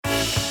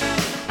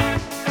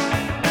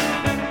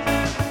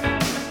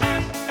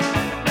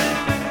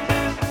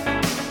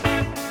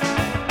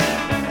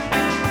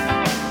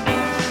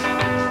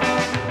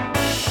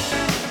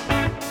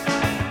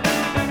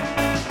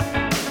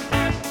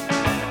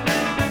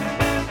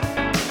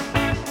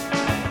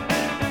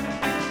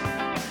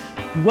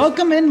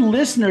Welcome in,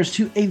 listeners,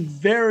 to a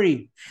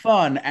very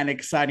fun and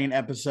exciting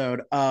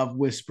episode of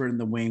Whisper in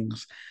the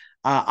Wings.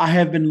 I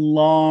have been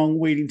long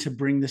waiting to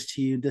bring this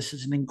to you. This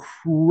is an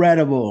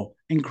incredible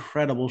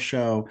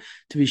show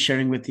to be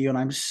sharing with you. And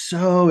I'm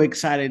so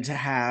excited to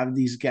have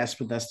these guests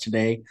with us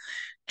today.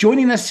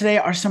 Joining us today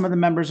are some of the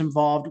members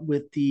involved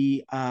with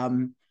the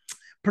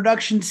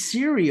production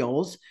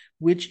Serials,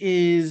 which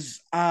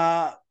is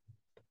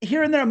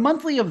here and there a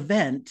monthly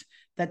event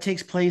that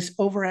takes place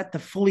over at the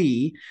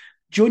Flea.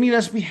 Joining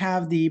us, we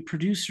have the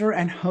producer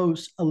and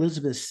host,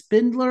 Elizabeth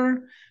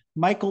Spindler,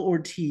 Michael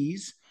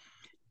Ortiz,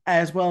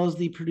 as well as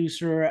the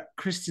producer,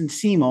 Kristen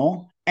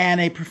Siemel, and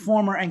a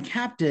performer and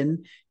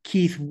captain,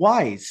 Keith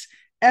Weiss.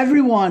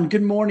 Everyone,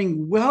 good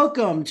morning.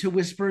 Welcome to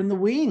Whisper in the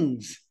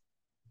Wings.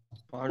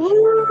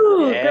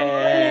 Ooh,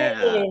 Yeah.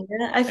 good morning.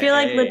 I feel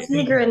like the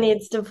Hey. Tigra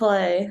needs to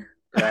play.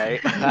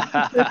 Right?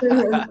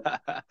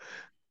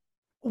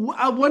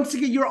 Once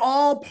again, you're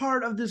all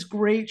part of this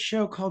great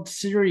show called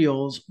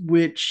Serials,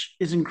 which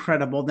is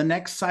incredible. The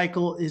next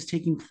cycle is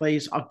taking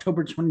place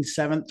October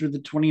 27th through the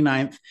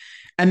 29th.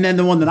 And then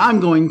the one that I'm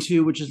going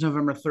to, which is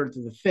November 3rd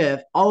through the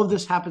 5th. All of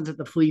this happens at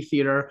the Flea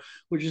Theater,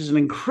 which is an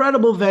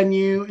incredible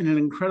venue in an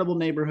incredible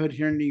neighborhood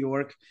here in New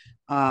York.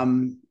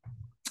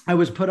 I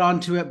was put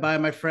onto it by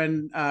my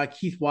friend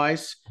Keith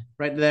Weiss,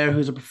 right there,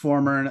 who's a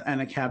performer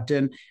and a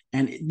captain.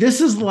 And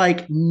this is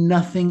like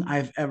nothing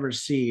I've ever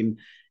seen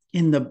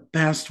in the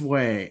best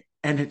way.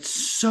 And it's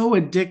so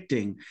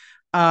addicting.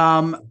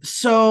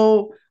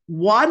 So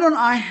why don't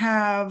I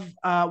have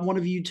one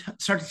of you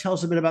start to tell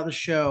us a bit about the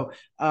show?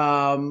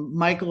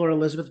 Michael or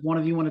Elizabeth, one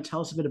of you want to tell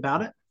us a bit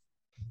about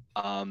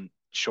it?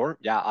 Sure.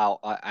 Yeah,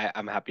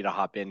 I'm happy to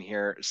hop in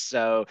here.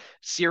 So,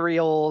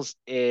 Serials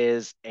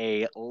is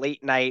a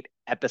late night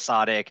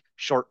episodic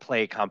short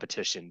play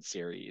competition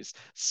series.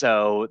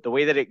 So, the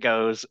way that it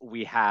goes,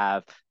 we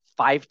have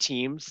five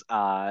teams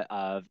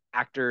of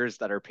actors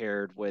that are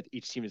paired with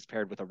each team is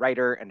paired with a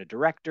writer and a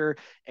director,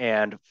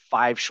 and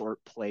five short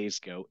plays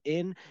go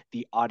in.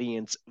 The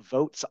audience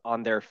votes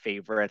on their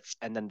favorites,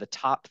 and then the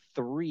top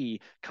three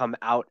come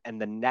out,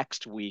 and the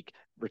next week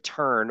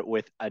return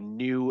with a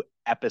new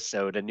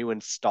episode, a new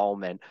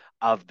installment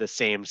of the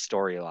same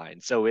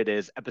storyline. So it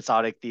is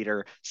episodic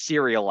theater,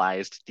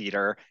 serialized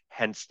theater,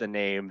 hence the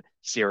name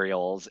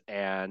Serials.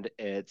 And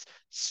it's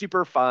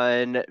super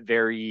fun,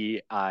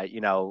 very,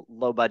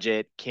 low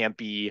budget,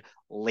 campy,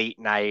 late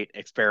night,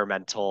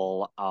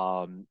 experimental.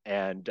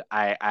 And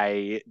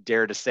I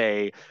dare to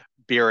say,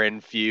 beer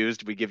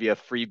infused. We give you a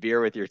free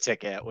beer with your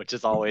ticket, which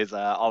is always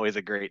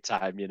a great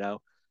time.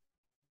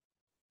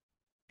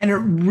 And it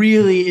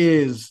really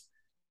is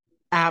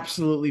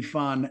absolutely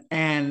fun.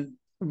 And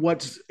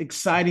what's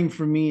exciting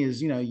for me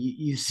is,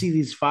 you see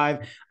these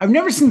five. I've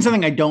never seen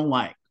something I don't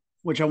like,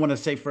 which I want to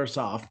say first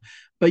off.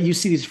 But you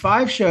see these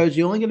five shows,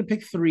 you only get to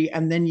pick three,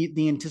 and then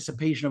the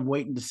anticipation of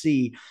waiting to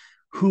see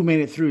who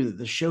made it through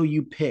the show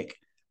you pick.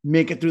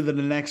 Make it through to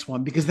the next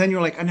one, because then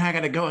you're like, oh, I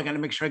gotta go. I gotta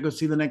make sure I go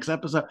see the next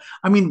episode.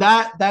 I mean,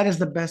 that is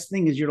the best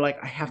thing. Is you're like,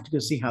 I have to go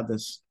see how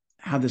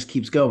this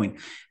keeps going,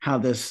 how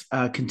this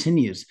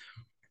continues.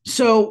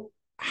 So,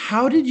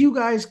 how did you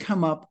guys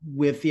come up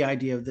with the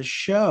idea of the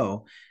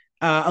show?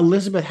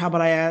 Elizabeth, how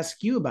about I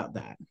ask you about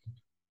that?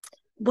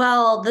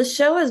 Well, the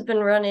show has been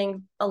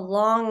running a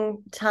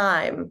long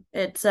time.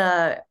 It's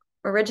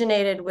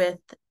originated with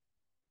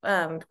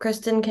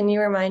Kristen, can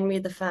you remind me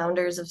the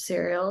founders of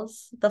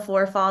Serials, the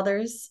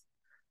forefathers?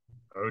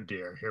 Oh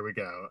dear, here we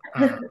go.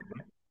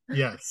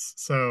 Yes,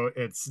 so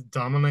it's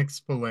Dominic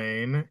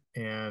Spillane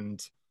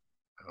and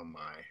oh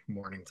my,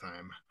 morning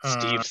time.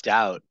 Steve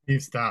Stout.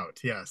 Steve Stout,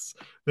 yes.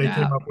 They Yeah.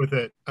 came up with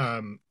it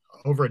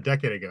over a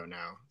decade ago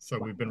now. So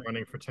Wow. we've been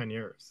running for 10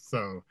 years.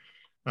 So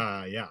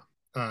yeah.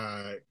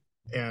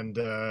 And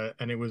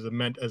it was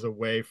meant as a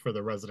way for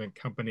the resident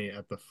company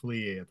at the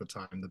Flea at the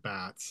time, the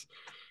Bats,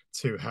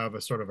 to have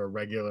a sort of a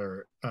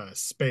regular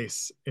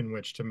space in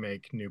which to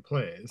make new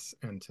plays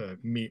and to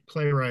meet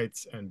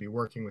playwrights and be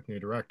working with new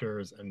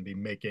directors and be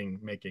making.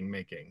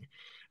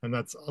 And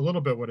that's a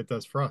little bit what it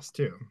does for us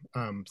too,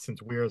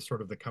 since we're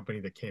sort of the company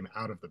that came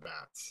out of the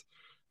Bats,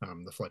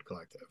 the Flood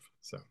Collective.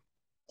 So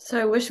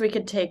I wish we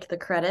could take the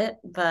credit,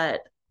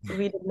 but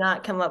we did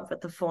not come up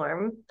with the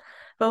form.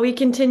 But we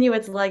continue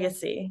its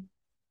legacy.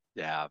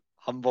 Yeah.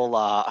 Humble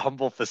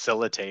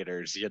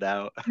facilitators.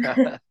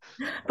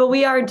 But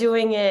we are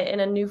doing it in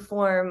a new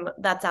form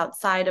that's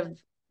outside of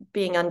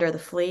being under the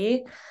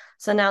Flea.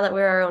 So now that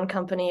we're our own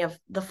company of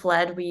the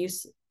Fled, we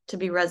used to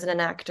be resident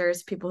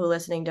actors. People who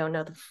listening don't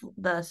know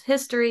the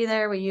history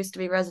there. We used to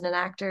be resident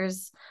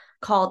actors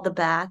called the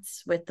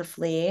Bats with the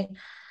Flea.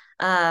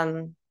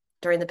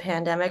 During the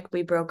pandemic,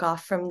 we broke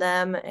off from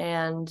them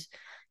and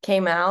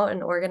came out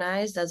and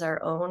organized as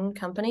our own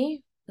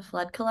company, the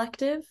Flood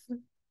Collective.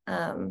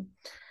 Um,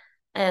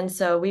 and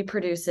so we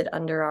produce it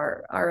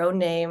under our own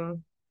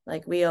name.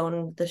 Like we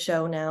own the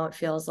show now, it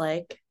feels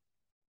like.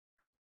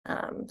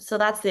 So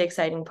that's the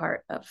exciting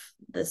part of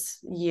this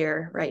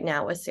year right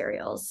now with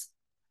Serials.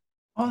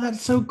 Oh,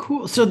 that's so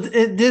cool. So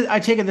I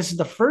take it this is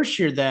the first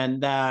year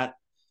then that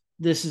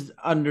this is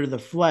under the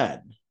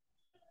Fled.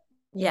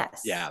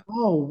 Yes. Yeah.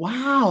 Oh,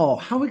 wow.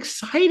 How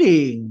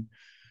exciting.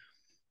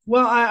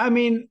 Well, I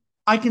mean,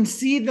 I can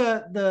see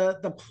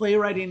the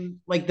playwriting,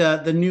 like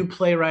the new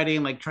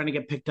playwriting, like trying to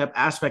get picked up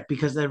aspect,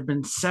 because there have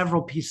been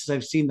several pieces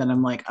I've seen that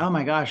I'm like, oh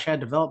my gosh, I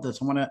developed this.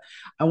 I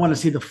want to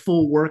see the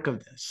full work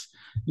of this.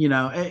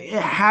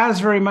 It has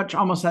very much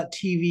almost that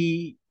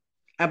TV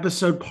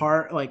episode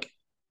part, like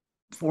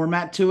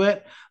format to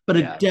it, but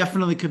Yeah. it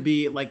definitely could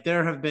be like,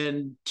 there have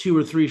been 2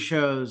 or 3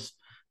 shows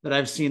that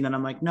I've seen that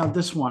I'm like, no,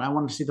 this one, I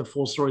want to see the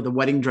full story. The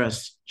Wedding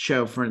Dress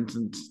show, for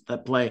instance,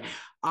 that play,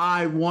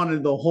 I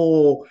wanted the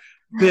whole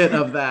bit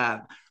of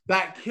that.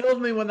 That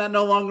killed me when that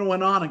no longer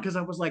went on, because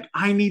I was like,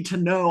 I need to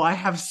know. I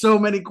have so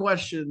many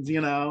questions,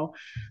 Yeah,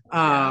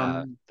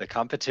 the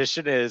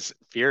competition is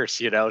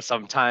fierce,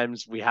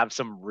 Sometimes we have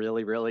some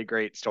really, really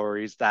great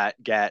stories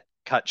that get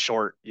cut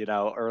short,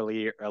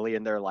 early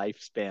in their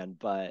lifespan.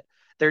 But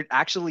there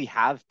actually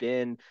have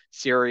been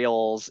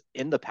serials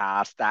in the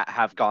past that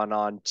have gone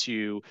on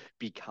to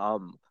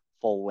become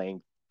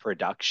full-length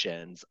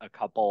productions. A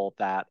couple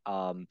that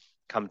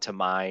come to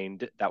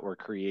mind that were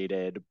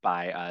created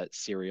by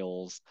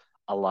serials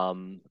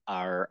alum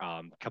are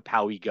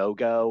Kapowie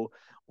Go-Go,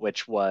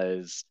 which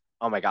was,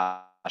 oh my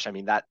gosh, I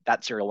mean that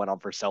serial went on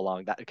for so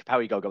long. That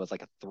Kapowie Go-Go was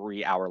like a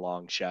 3 hour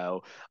long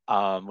show,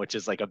 which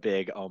is like a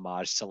big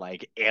homage to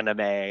like anime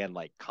and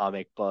like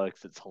comic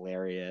books. It's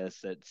hilarious.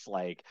 It's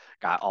like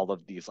got all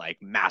of these like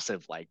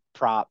massive like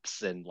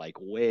props and like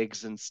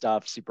wigs and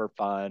stuff, super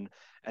fun.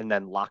 And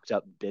then Locked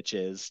Up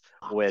Bitches,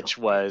 which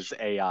was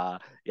a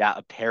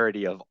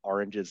parody of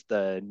Orange is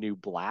the New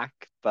Black,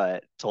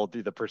 but told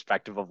through the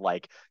perspective of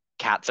like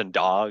cats and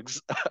dogs.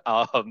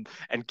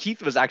 And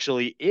Keith was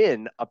actually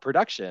in a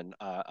production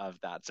of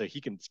that, so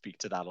he can speak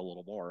to that a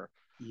little more.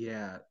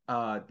 Yeah,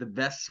 the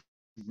best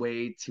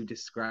way to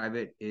describe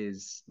it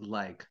is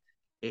like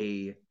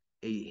a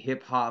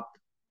hip hop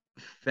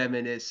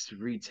feminist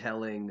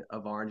retelling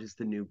of Orange is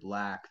the New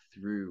Black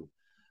through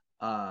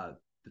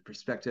the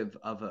perspective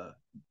of a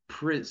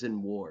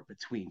prison war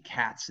between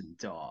cats and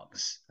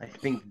dogs. I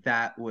think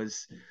that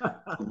was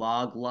the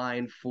log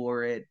line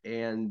for it.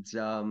 And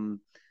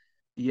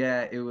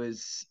yeah, it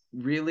was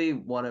really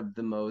one of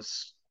the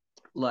most,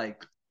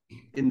 like,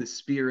 in the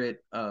spirit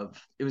of,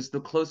 it was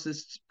the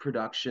closest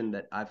production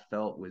that I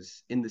felt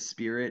was in the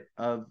spirit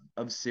of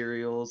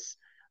serials,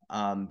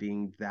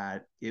 being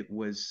that it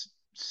was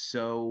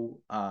so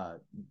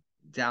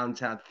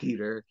downtown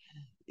theater,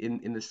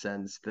 in the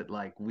sense that,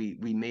 like, we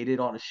made it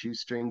on a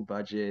shoestring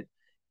budget,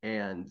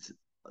 and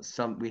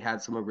we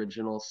had some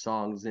original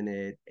songs in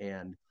it,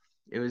 and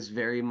it was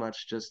very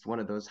much just one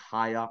of those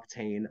high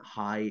octane,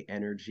 high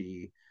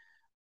energy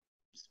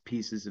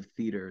pieces of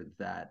theater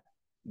that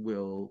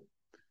will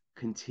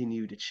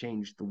continue to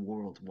change the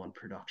world one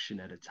production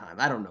at a time.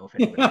 I don't know if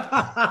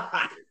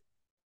anybody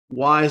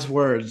Wise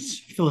words,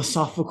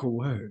 philosophical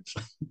words.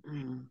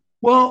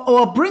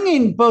 Well,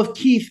 bringing both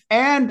Keith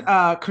and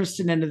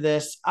Kristen into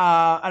this,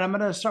 and I'm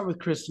going to start with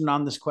Kristen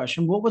on this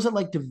question. What was it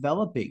like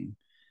developing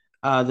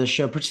the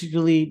show,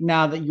 particularly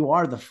now that you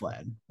are the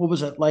Fled? What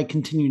was it like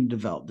continuing to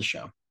develop the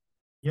show?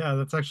 Yeah,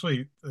 that's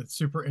actually a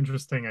super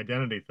interesting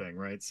identity thing,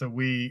 right? So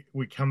we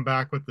come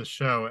back with the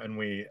show, and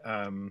we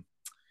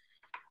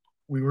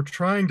were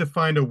trying to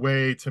find a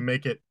way to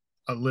make it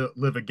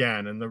live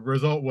again, and the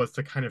result was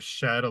to kind of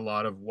shed a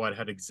lot of what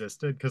had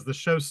existed, because the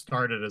show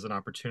started as an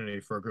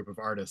opportunity for a group of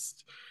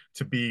artists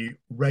to be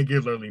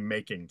regularly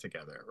making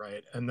together,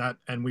 right?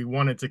 And we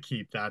wanted to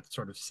keep that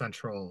sort of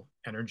central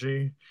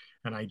energy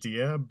and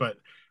idea, but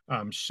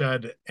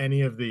shed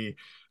any of the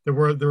there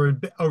were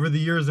over the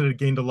years that had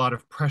gained a lot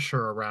of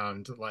pressure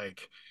around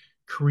like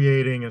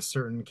creating a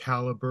certain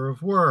caliber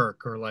of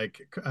work, or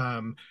like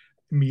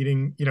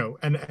meeting,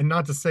 and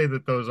not to say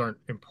that those aren't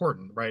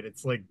important, right?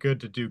 It's like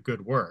good to do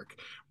good work,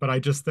 but I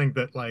just think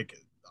that like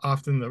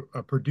often the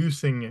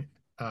producing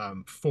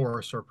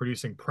force or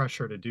producing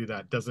pressure to do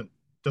that doesn't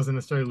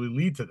necessarily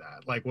lead to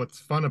that. Like what's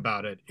fun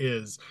about it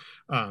is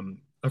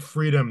a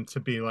freedom to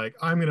be like,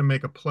 I'm going to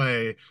make a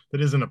play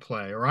that isn't a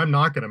play, or I'm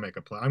not going to make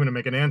a play. I'm going to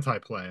make an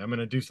anti-play. I'm going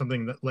to do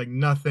something that like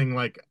nothing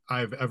like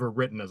I've ever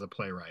written as a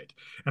playwright.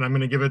 And I'm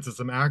going to give it to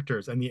some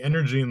actors, and the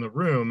energy in the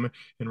room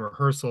in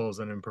rehearsals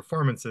and in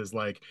performances,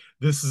 like,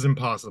 this is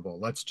impossible.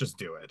 Let's just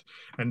do it.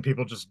 And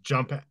people just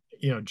jump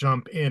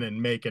in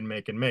and make and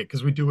make and make,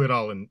 because we do it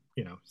all in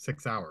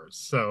 6 hours.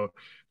 So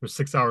there's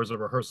 6 hours of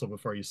rehearsal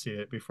before you see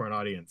it, before an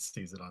audience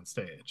sees it on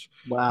stage.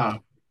 Wow.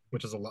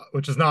 Which is a lot,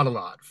 which is not a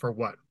lot for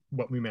what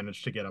we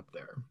managed to get up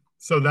there.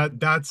 So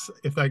that's,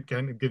 if that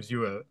kind of gives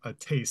you a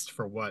taste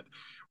for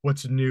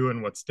what's new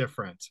and what's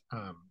different.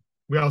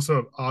 We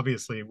also,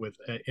 obviously,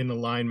 in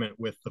alignment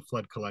with the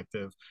Fled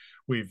Collective,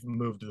 we've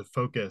moved the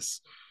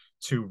focus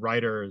to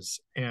writers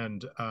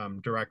and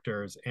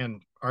directors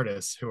and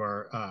artists who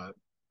are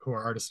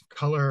artists of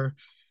color,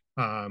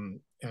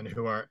 and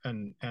who are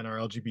and our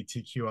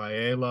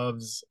LGBTQIA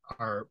loves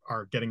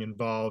are getting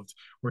involved.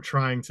 We're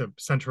trying to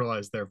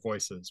centralize their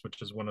voices,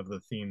 which is one of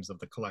the themes of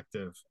the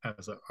collective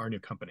as our new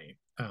company.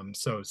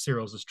 So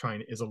Serials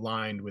is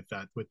aligned with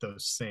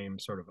those same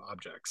sort of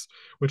objects,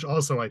 which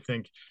also I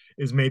think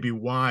is maybe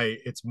why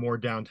it's more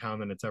downtown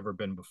than it's ever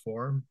been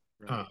before.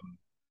 Right.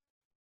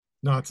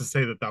 Not to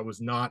say that was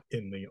not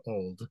in the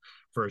old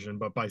version,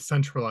 but by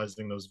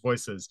centralizing those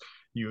voices,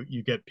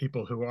 you get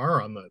people who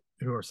are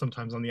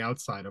sometimes on the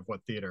outside of what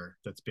theater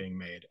that's being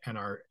made and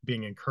are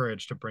being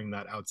encouraged to bring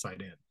that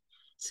outside in.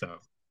 So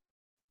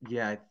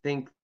yeah, I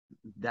think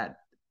that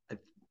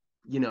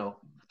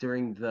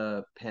during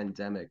the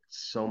pandemic,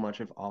 so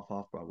much of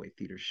off Broadway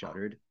theater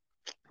shuttered.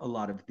 A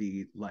lot of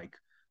the like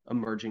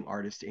emerging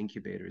artist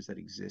incubators that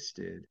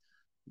existed,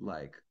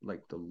 like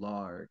the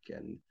Lark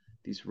and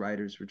these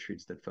writers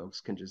retreats that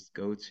folks can just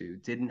go to,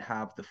 didn't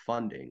have the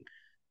funding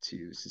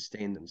to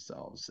sustain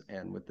themselves.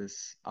 And with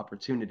this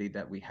opportunity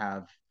that we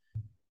have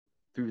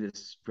through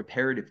this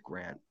reparative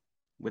grant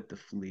with the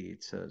Flea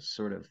to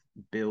sort of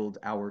build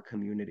our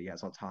community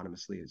as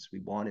autonomously as we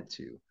wanted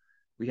to,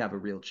 we have a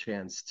real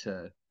chance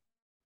to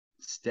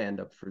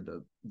stand up for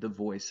the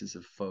voices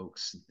of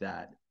folks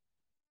that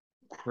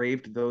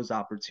craved those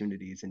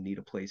opportunities and need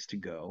a place to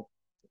go.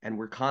 And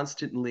we're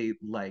constantly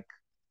like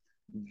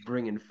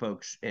bringing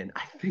folks in.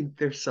 I think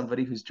there's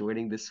somebody who's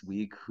joining this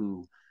week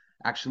who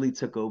actually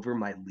took over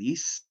my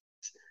lease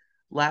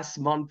last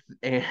month,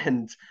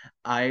 and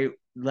I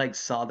like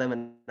saw them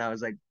and I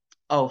was like,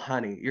 "Oh,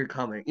 honey, you're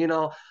coming."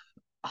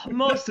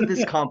 Most of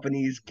this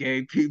company is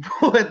gay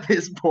people at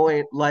this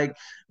point. Like,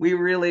 we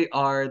really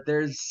are.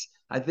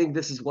 I think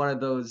this is one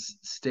of those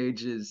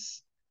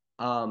stages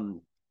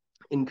um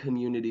in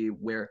community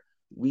where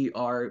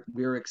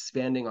we're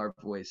expanding our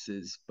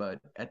voices, but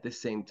at the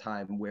same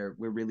time we're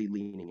really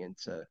leaning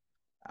into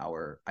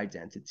our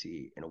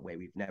identity in a way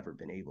we've never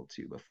been able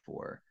to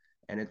before.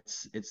 And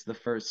it's the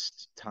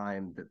first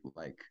time that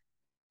like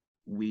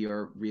we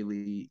are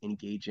really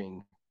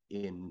engaging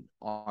in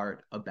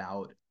art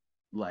about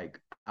like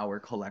our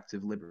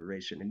collective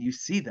liberation. And you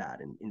see that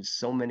in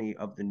so many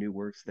of the new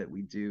works that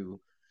we do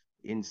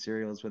in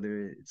Serials,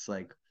 whether it's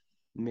like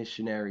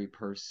Missionary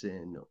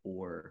Person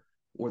or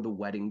the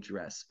Wedding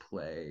Dress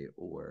play,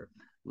 or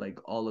like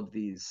all of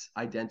these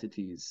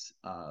identities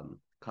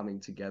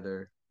coming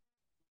together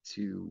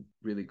to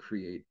really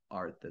create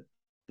art that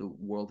the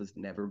world has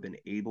never been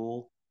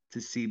able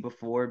to see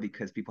before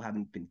because people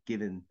haven't been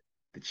given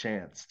the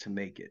chance to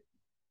make it,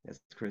 as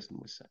Kristen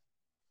was saying.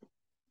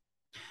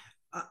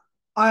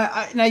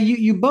 Now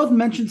you both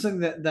mentioned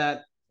something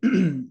that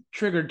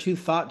triggered two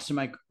thoughts to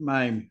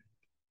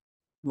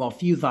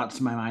few thoughts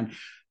to my mind.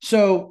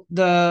 So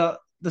the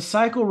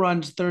cycle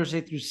runs Thursday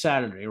through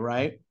Saturday,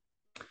 right?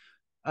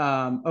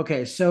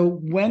 Okay, so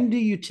when do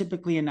you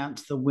typically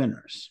announce the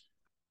winners?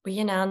 We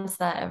announce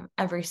that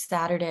every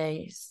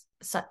Saturday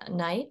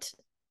night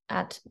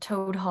at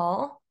Toad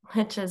Hall,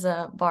 which is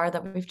a bar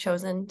that we've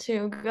chosen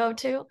to go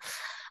to.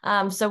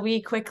 So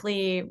we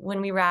quickly,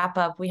 when we wrap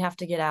up, we have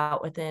to get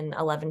out within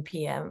 11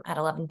 p.m. at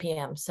 11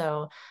 p.m.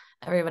 So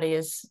everybody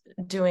is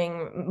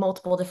doing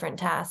multiple different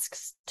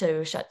tasks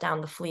to shut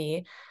down the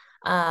Flea.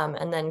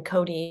 And then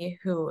Cody,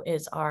 who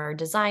is our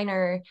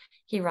designer,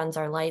 he runs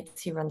our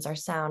lights, he runs our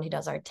sound, he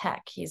does our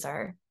tech. We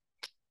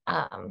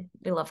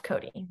love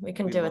Cody. We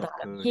can do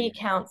without him. He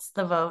counts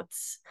the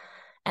votes,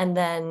 and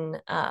then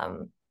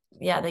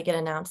they get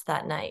announced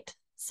that night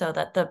so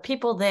that the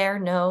people there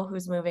know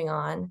who's moving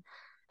on.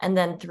 And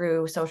then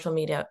through social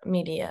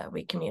media,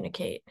 we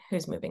communicate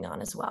who's moving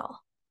on as well.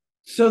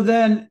 So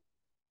then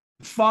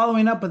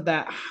following up with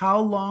that, how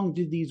long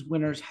do these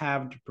winners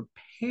have to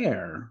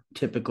prepare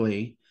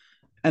typically?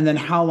 And then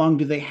how long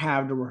do they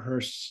have to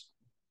rehearse?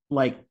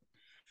 Like,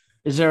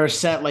 is there a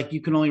set, like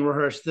you can only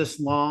rehearse this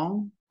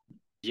long?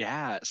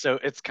 Yeah, so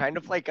it's kind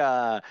of like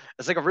a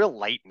real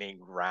lightning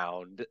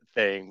round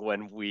thing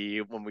when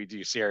we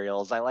do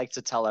Serials. I like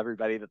to tell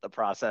everybody that the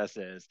process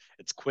is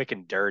it's quick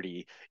and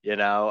dirty, you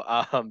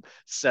know.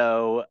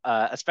 So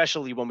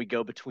especially when we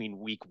go between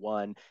week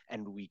 1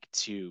 and week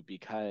 2,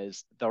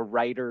 because the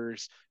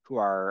writers who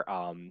are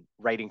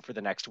writing for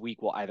the next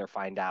week will either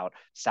find out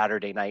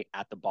Saturday night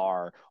at the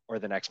bar or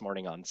the next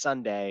morning on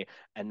Sunday,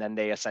 and then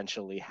they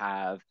essentially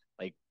have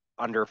like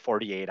under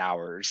 48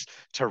 hours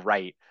to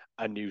write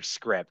a new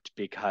script,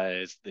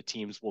 because the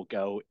teams will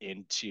go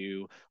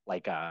into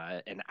like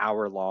an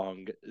hour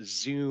long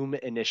Zoom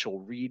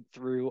initial read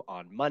through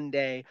on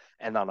Monday,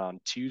 and then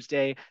on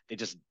Tuesday they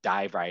just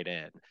dive right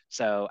in.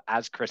 So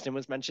as Kristen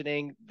was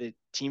mentioning, the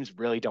teams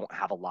really don't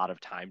have a lot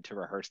of time to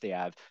rehearse. They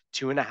have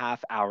 2.5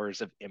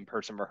 hours of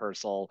in-person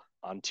rehearsal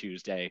on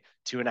Tuesday,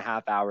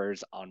 2.5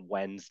 hours on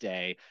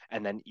Wednesday,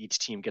 and then each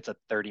team gets a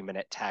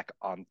 30-minute tech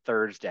on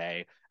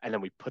Thursday, and then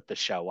we put the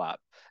show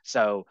up.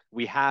 So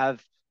we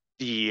have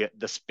the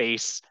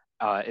space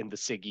in the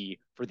Siggy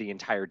for the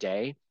entire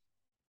day.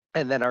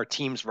 and then our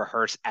teams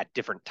rehearse at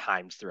different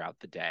times throughout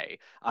the day.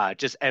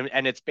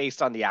 And it's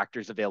based on the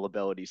actors'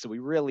 availability. So we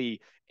really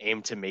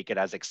aim to make it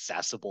as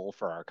accessible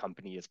for our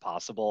company as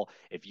possible.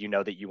 If you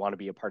know that you want to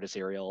be a part of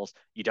serials,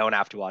 you don't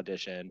have to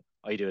audition.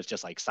 All you do is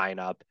just like sign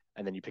up,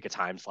 and then you pick a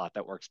time slot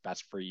that works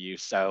best for you.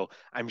 So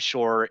I'm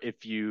sure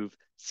if you've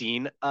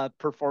seen a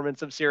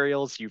performance of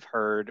serials, you've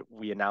heard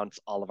we announce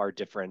all of our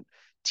different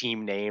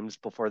team names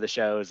before the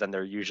shows, and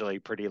they're usually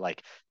pretty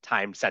like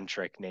time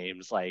centric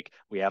names. Like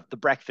we have the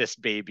breakfast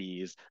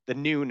babies, the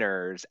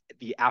nooners,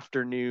 the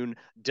afternoon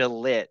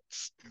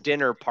delits,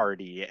 dinner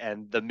party,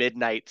 and the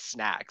midnight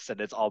snacks.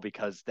 And it's all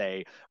because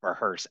they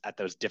rehearse at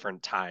those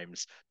different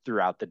times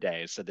throughout the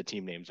day. So the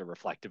team names are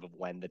reflective of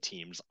when the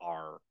teams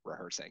are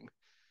rehearsing.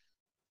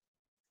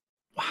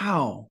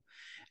 Wow.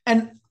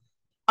 And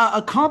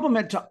a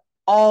compliment to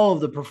all of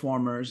the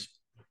performers.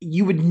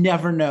 You would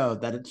never know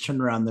that it's turned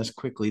around this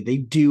quickly. They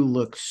do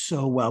look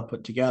so well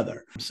put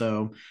together.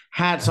 So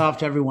hats off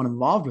to everyone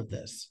involved with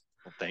this.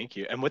 Well, thank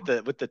you. And with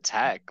the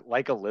tech,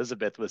 like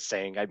Elizabeth was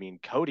saying, I mean,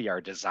 Cody, our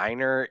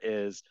designer,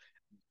 is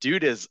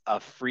dude is a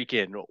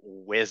freaking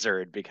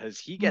wizard because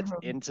he gets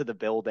into the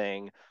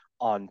building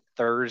on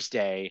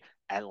Thursday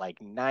at like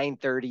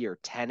 9:30 or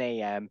 10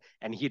 a.m.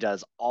 and he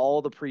does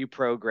all the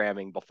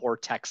pre-programming before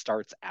tech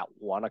starts at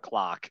 1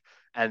 o'clock,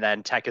 and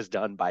then tech is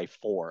done by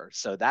 4.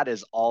 So that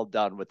is all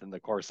done within the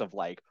course of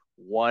like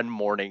one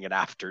morning and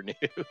afternoon.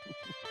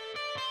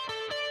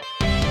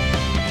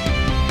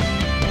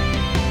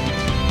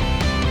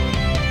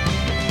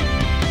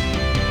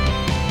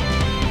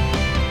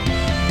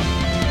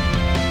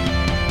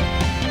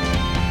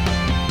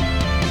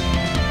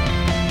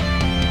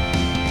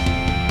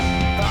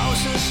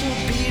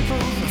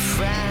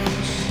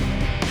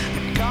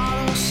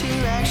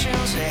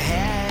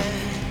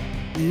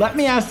 Let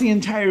me ask the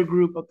entire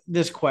group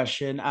this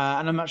question,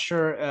 and I'm not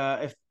sure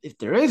if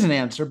there is an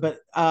answer, but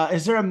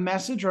is there a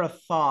message or a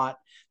thought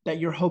that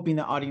you're hoping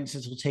the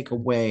audiences will take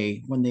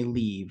away when they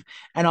leave?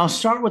 And I'll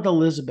start with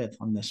Elizabeth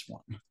on this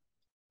one.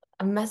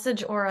 A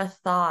message or a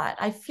thought.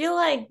 I feel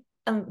like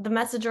the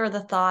message or the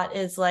thought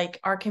is like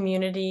our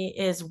community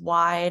is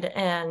wide,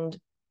 and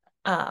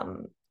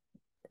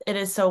it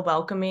is so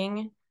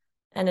welcoming,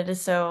 and it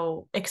is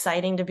so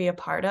exciting to be a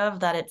part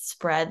of, that it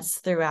spreads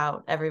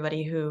throughout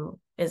everybody who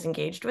is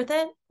engaged with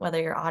it, whether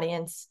you're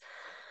audience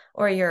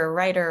or you're a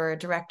writer or a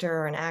director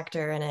or an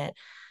actor in it.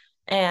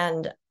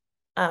 And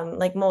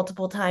like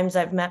multiple times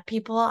I've met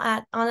people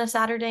on a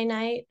Saturday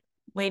night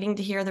waiting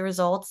to hear the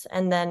results,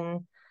 and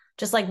then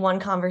just like one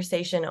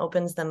conversation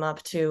opens them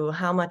up to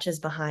how much is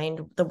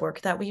behind the work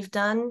that we've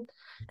done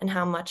and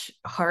how much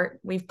heart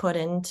we've put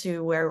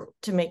into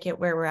to make it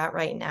where we're at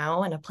right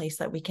now, and a place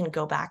that we can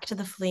go back to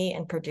the Flea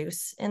and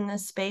produce in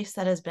this space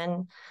that has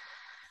been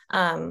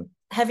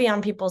heavy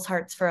on people's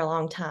hearts for a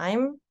long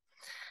time.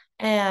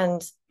 And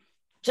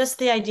just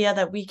the idea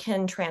that we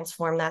can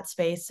transform that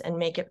space and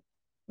make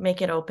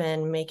it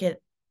open, make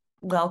it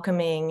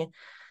welcoming,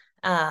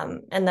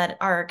 and that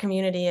our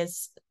community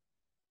is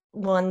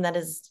one that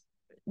is,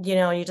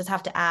 you just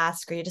have to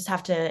ask, or you just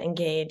have to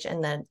engage,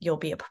 and then you'll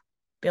be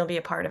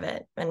a part of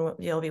it, and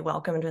you'll be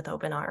welcomed with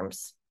open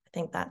arms. I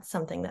think that's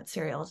something that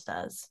Serials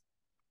does.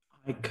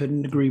 I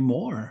couldn't agree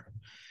more.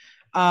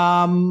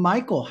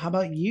 Michael, how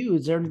about you?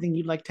 Is there anything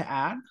you'd like to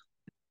add?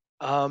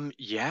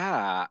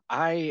 Yeah,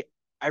 I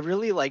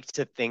really like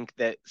to think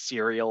that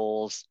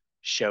Serials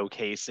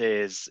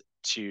showcases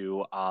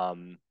to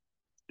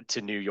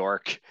New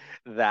York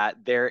that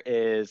there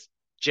is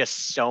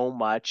just so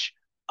much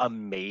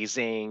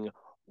amazing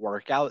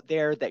work out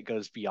there that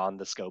goes beyond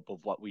the scope of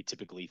what we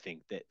typically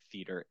think that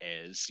theater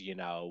is.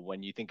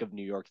 When you think of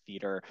New York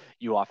theater,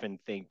 you often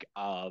think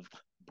of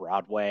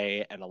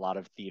Broadway and a lot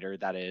of theater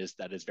that is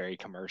very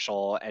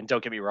commercial. And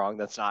don't get me wrong,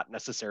 that's not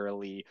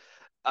necessarily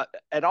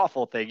an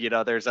awful thing.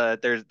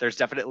 There's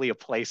definitely a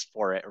place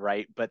for it,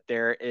 right? But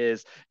there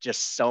is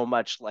just so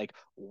much like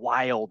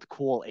wild,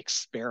 cool,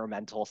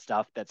 experimental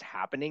stuff that's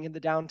happening in the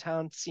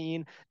downtown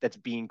scene that's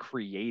being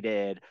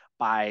created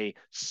by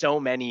so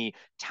many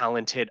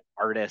talented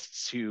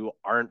artists who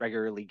aren't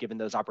regularly given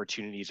those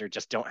opportunities, or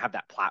just don't have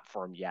that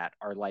platform yet,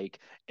 are like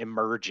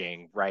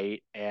emerging,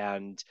 right?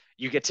 And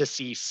you get to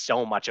see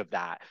so much of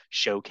that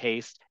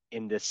showcased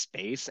in this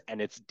space,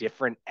 and it's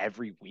different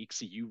every week.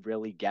 So you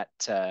really get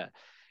to,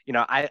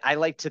 I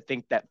like to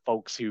think that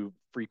folks who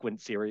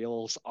frequent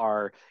serials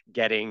are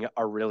getting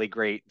a really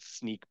great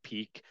sneak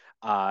peek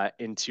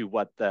into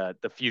what the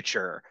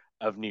future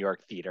of New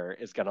York theater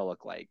is going to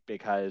look like,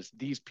 because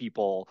these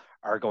people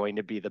are going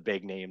to be the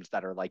big names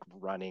that are like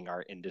running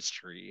our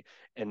industry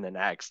in the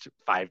next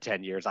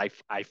 5-10 years.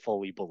 I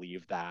fully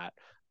believe that.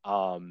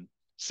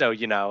 So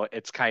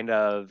it's kind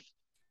of,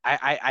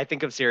 I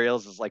think of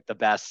serials as like the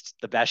best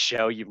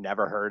show you've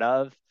never heard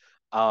of,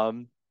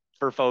 um,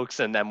 for folks.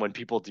 And then when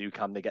people do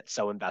come, they get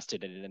so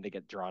invested in it and they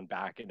get drawn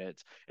back. And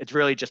it's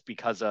really just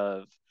because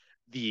of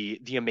the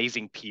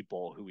amazing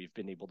people who we've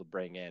been able to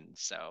bring in.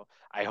 So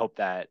I hope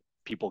that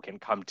people can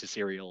come to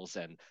serials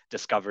and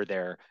discover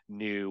their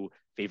new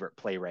favorite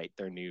playwright,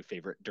 their new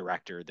favorite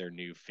director, their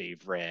new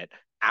favorite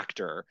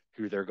actor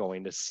who they're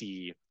going to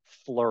see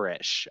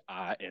flourish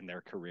in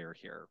their career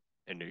here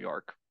in New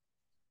York.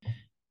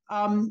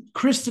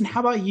 Kristen,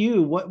 how about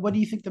you? What do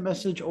you think the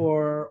message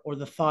or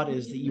the thought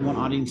is that you want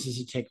audiences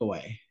to take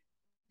away?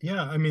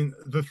 Yeah, I mean,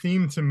 the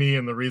theme to me,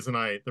 and the reason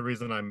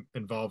I'm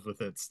involved with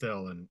it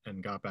still,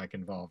 and got back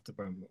involved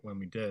when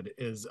we did,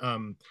 is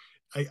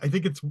I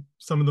think it's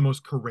some of the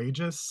most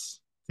courageous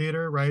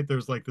theater, right?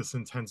 There's like this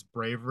intense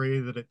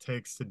bravery that it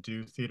takes to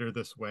do theater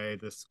this way,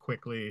 this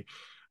quickly,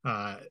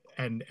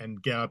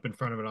 and get up in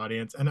front of an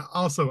audience. And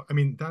also, I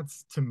mean,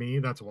 that's, to me,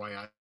 that's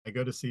why I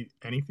go to see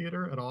any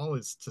theater at all,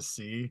 is to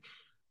see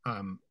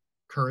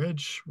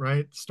courage,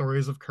 right?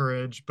 Stories of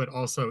courage, but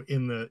also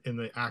in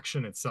the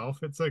action itself,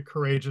 it's a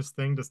courageous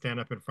thing to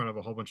stand up in front of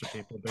a whole bunch of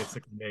people,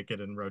 basically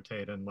naked, and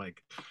rotate and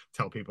like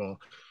tell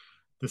people,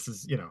 this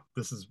is,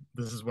 this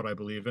is what I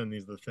believe in.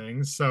 These are the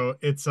things. So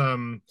it's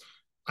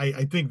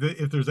I think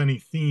that if there's any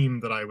theme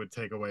that I would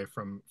take away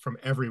from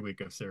every week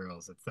of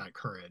Serials, it's that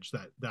courage,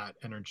 that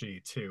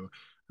energy to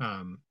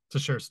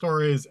share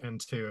stories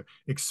and to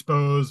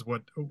expose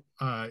what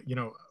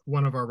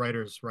one of our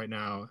writers right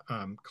now,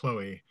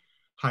 Chloe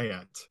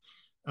Hyatt,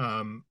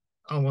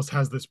 almost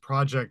has this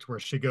project where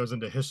she goes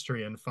into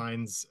history and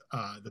finds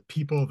the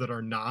people that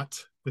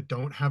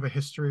don't have a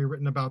history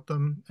written about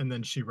them, and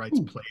then she writes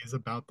plays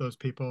about those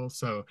people.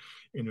 So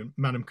in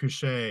Madame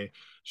Couché,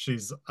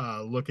 she's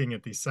looking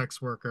at these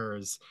sex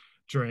workers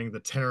during the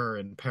terror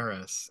in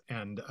Paris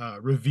and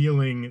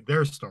revealing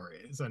their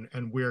stories,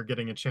 and we're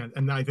getting a chance.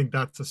 And I think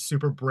that's a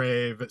super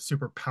brave,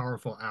 super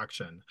powerful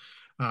action.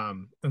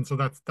 And so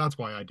that's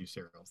why I do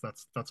Serials.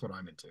 That's what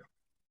I'm into.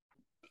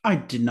 I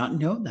did not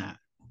know that.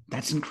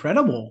 That's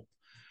incredible.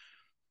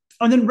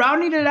 And then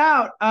rounding it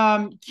out,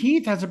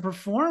 Keith, as a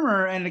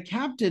performer and a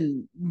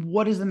captain,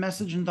 what is the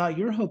message and thought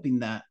you're hoping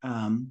that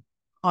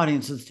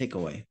audiences take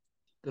away?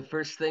 The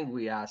first thing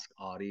we ask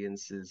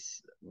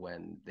audiences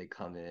when they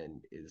come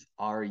in is,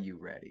 are you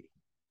ready?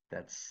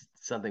 That's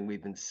something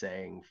we've been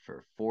saying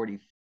for 40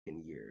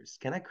 years.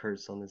 Can I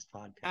curse on this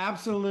podcast?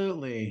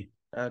 Absolutely.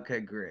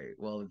 Okay, great.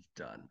 Well, it's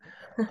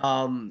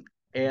done.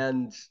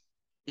 And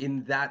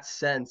in that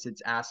sense,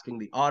 it's asking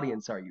the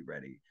audience, are you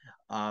ready?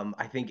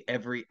 I think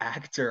every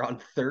actor on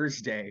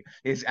Thursday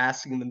is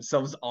asking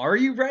themselves, are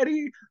you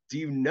ready? Do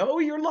you know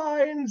your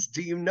lines?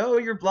 Do you know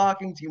your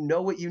blocking? Do you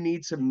know what you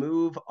need to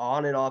move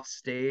on and off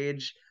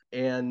stage?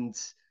 And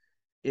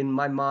in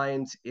my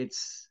mind,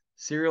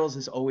 Serials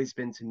has always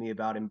been to me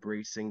about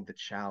embracing the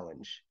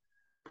challenge,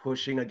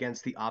 pushing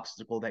against the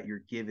obstacle that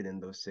you're given in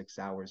those 6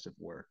 hours of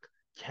work.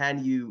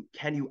 Can you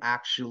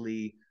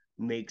actually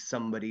make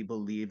somebody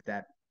believe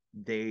that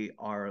they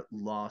are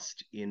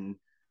lost in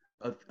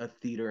a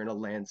theater and a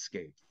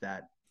landscape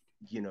that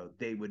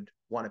they would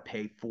want to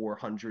pay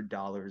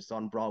 $400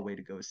 on Broadway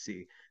to go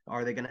see?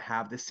 Are they going to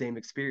have the same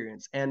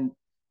experience? And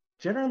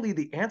generally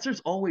the answer is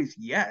always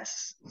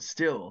yes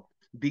still,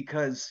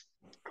 because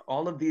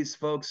all of these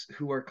folks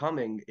who are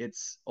coming,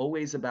 it's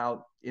always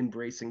about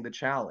embracing the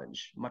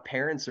challenge. My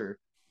parents are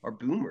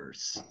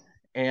boomers,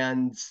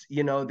 and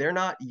they're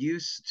not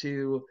used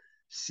to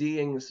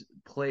seeing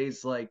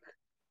plays like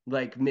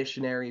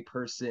Missionary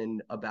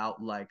Person,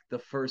 about like the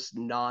first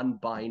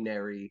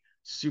non-binary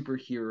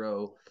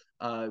superhero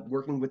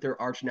working with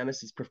their arch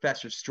nemesis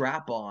Professor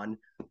Strap-on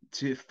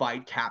to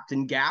fight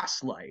Captain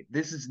Gaslight.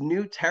 This is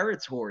new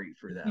territory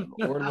for them.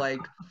 Or like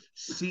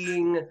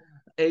seeing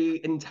a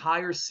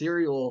entire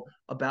serial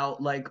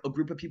about like a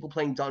group of people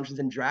playing Dungeons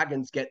and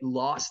Dragons get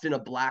lost in a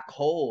black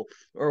hole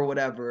or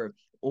whatever,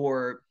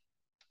 or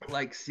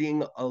like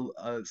seeing a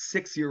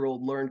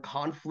 6-year-old learn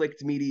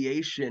conflict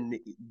mediation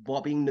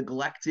while being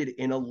neglected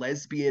in a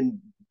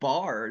lesbian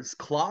bar's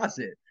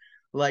closet.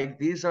 Like,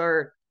 these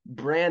are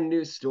brand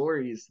new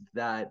stories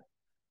that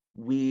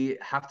we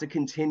have to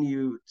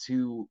continue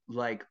to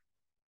like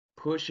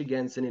push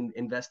against and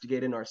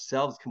investigate in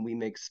ourselves. Can we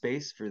make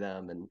space for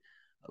them? And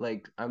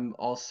like, I'm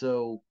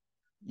also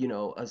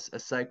a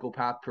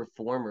psychopath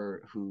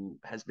performer who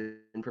has been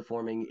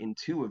performing in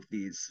 2 of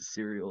these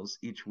serials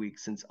each week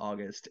since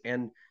August,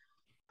 and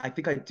I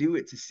think I do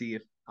it to see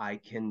if I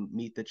can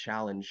meet the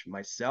challenge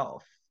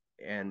myself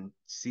and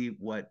see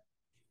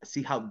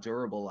how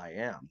durable I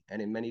am.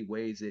 And in many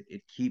ways,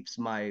 it keeps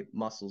my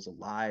muscles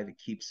alive, it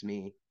keeps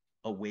me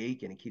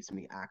awake, and it keeps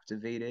me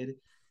activated.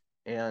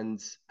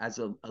 And as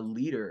a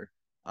leader,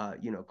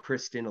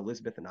 Kristen,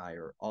 Elizabeth, and I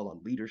are all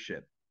on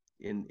leadership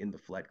in the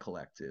Fled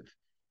Collective.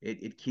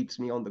 It keeps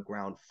me on the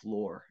ground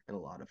floor in a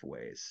lot of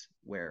ways,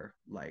 where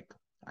like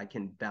I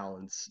can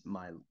balance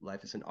my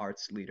life as an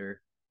arts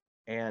leader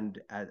and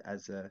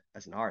as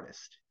an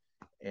artist.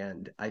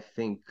 And I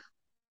think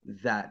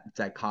that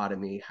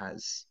dichotomy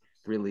has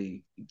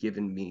really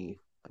given me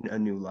a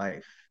new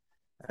life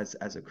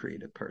as a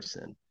creative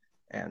person.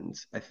 And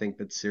I think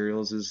that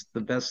Serials is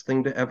the best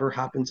thing to ever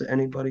happen to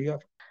anybody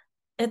ever.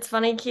 It's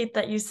funny, Keith,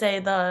 that you say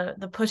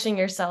the pushing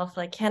yourself,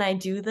 like, can I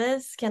do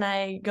this? Can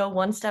I go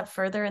one step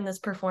further in this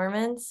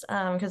performance?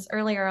 Because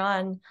earlier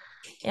on,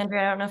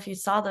 Andrea, I don't know if you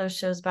saw those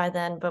shows by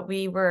then, but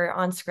we were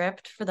on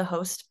script for the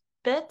host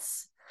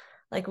bits.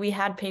 Like we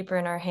had paper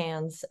in our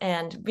hands,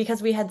 and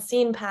because we had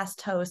seen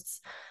past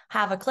hosts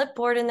have a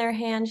clipboard in their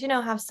hands,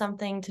 have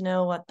something to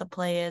know what the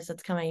play is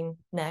that's coming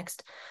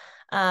next.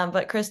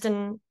 But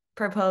Kristen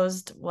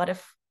proposed, what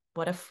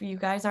if you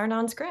guys aren't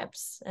on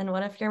scripts, and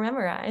what if you're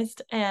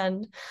memorized?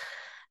 And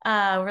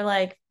we're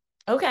like,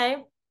 okay,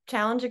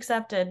 challenge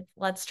accepted,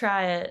 let's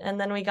try it. And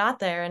then we got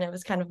there, and it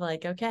was kind of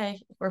like,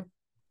 okay, we're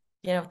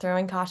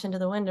throwing caution to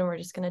the wind, and we're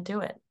just going to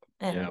do it.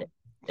 And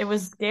it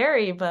was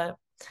scary, but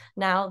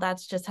now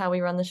that's just how we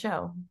run the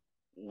show.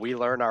 We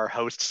learn our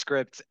host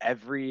scripts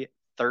every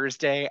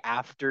Thursday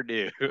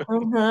afternoon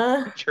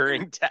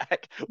during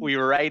tech. We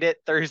write it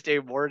Thursday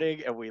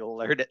morning and we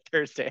learn it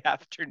Thursday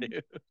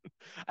afternoon.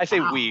 I say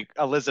we,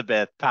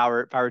 Elizabeth,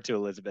 power to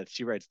Elizabeth.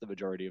 She writes the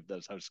majority of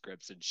those host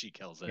scripts and she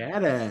kills it.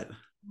 Get it.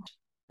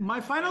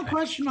 My final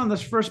question on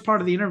this first part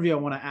of the interview I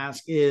want to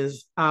ask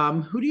is,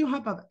 who do you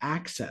have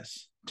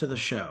access to the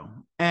show?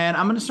 And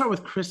I'm going to start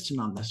with Kristen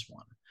on this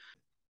one.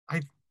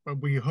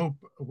 We hope,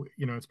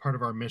 it's part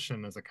of our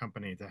mission as a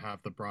company to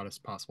have the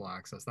broadest possible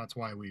access. That's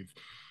why we've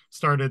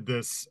started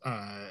this,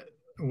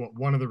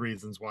 one of the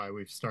reasons why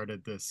we've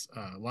started this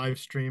live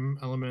stream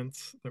element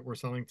that we're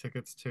selling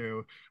tickets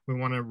to. We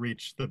want to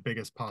reach the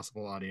biggest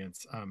possible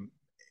audience.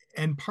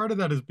 And part of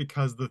that is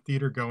because the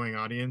theater going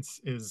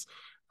audience is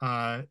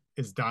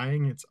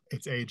dying,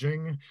 it's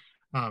aging.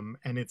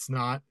 And it's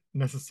not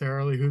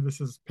necessarily who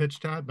this is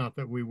pitched at. Not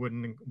that we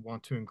wouldn't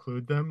want to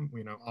include them.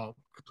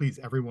 Please,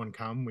 everyone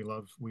come. We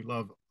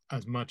love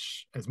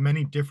as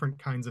many different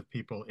kinds of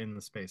people in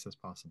the space as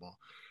possible.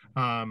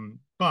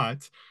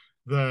 But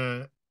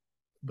the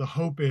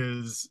hope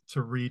is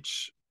to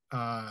reach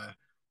a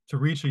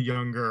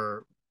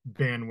younger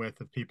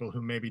bandwidth of people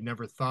who maybe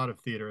never thought of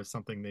theater as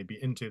something they'd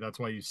be into. That's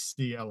why you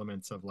see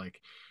elements of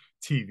like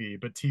TV,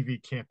 but TV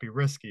can't be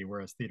risky,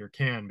 whereas theater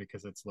can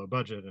because it's low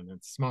budget and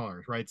it's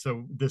smaller, right?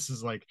 So this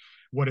is like,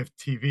 what if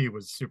TV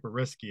was super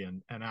risky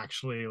and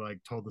actually like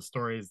told the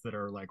stories that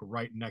are like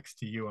right next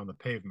to you on the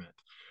pavement?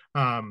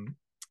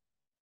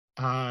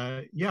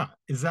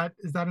 Is that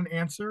an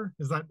answer?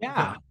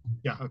 Yeah,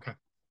 okay.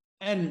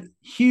 And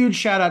huge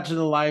shout out to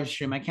the live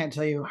stream. I can't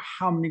tell you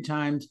how many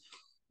times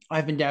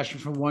I've been dashing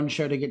from one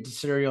show to get to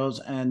Serials,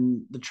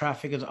 and the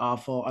traffic is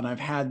awful, and I've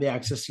had the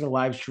access to the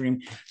live stream.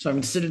 So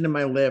I'm sitting in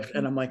my Lyft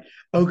and I'm like,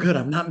 oh good,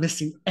 I'm not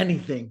missing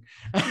anything.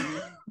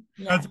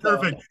 That's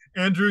perfect.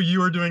 Andrew,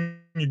 you are doing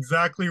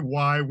exactly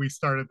why we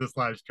started this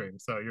live stream.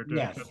 So you're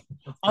doing good.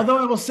 Although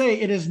I will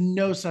say it is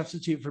no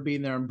substitute for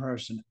being there in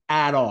person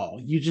at all.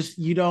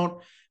 You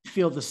don't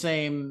feel the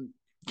same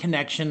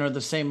connection or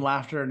the same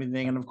laughter or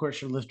anything. And of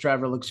course your Lyft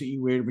driver looks at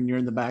you weird when you're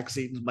in the back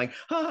seat and like,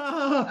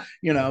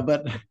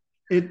 but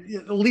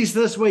at least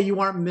this way you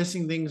aren't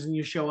missing things, and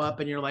you show up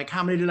and you're like,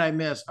 how many did I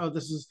miss? Oh,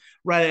 this is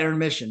right at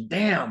intermission.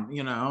 Damn,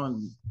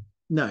 and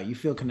no, you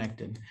feel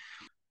connected.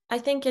 I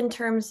think in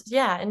terms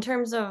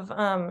of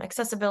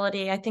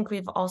accessibility, I think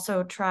we've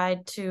also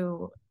tried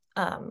to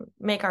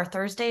make our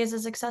Thursdays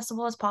as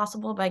accessible as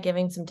possible by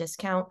giving some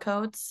discount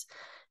codes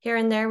here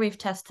and there. We've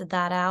tested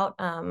that out,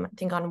 I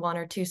think on 1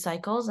 or 2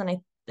 cycles, and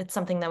it's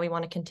something that we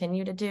want to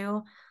continue to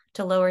do,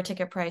 to lower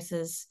ticket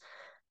prices,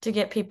 to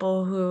get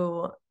people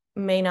who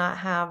may not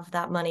have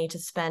that money to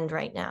spend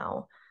right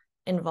now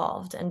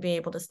involved and be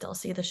able to still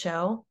see the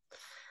show.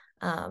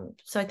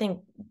 So I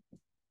think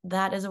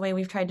that is a way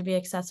we've tried to be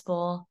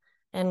accessible,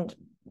 and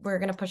we're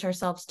going to push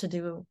ourselves to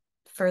do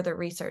further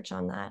research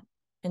on that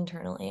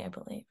internally, I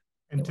believe.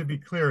 And to be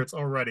clear, it's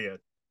already a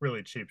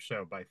really cheap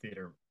show by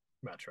theater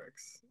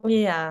metrics.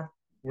 Yeah.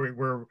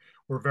 We're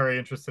very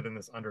interested in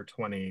this under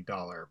 $20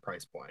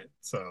 price point.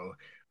 So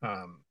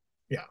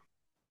yeah.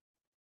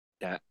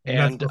 Yeah.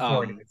 And that's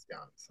before any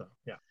discount. So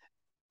yeah.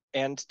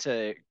 And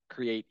to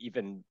create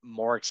even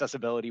more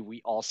accessibility,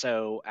 we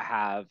also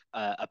have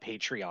a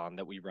Patreon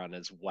that we run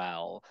as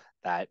well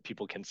that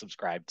people can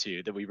subscribe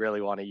to, that we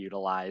really want to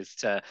utilize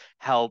to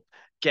help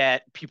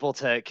get people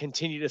to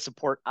continue to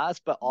support us,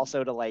 but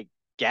also to like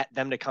get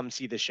them to come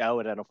see the show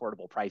at an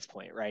affordable price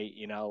point, right?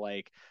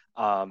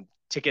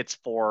 Tickets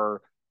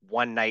for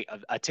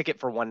a ticket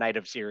for one night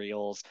of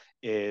Serials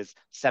is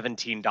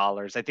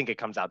 $17. I think it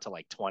comes out to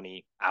like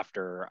 20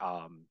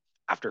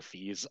 after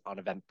fees on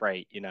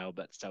Eventbrite,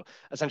 but so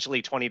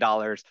essentially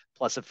 $20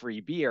 plus a free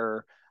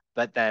beer.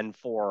 But then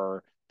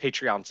for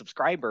Patreon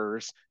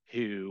subscribers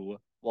who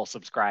will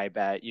subscribe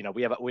at,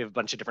 we have a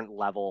bunch of different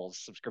levels.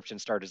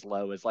 Subscriptions start as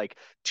low as like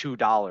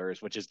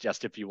 $2, which is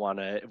just if you want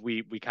to,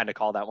 we kind of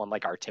call that one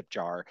like our tip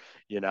jar,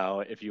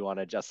 if you want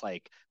to just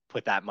like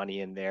put that money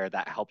in there,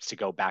 that helps to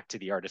go back to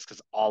the artist,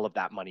 because all of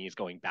that money is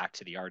going back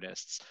to the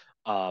artists.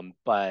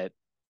 But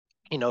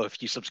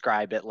if you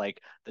subscribe at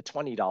like the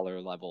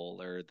 $20 level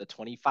or the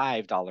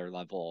 $25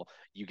 level,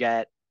 you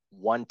get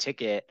one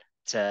ticket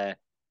to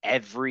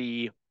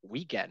every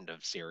weekend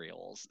of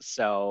Serials.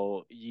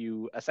 So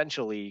you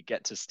essentially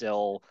get to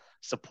still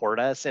support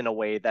us in a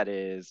way that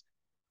is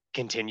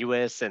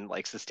continuous and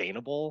like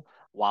sustainable,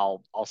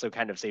 while also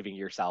kind of saving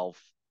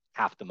yourself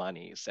half the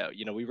money. So,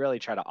 we really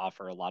try to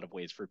offer a lot of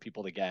ways for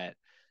people to get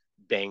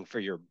bang for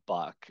your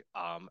buck.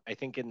 I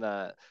think in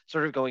the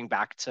sort of going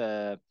back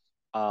to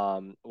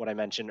what I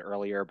mentioned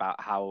earlier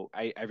about how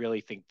I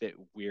really think that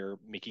we're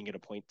making it a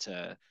point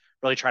to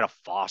really try to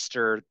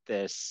foster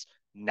this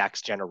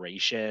next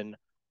generation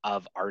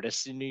of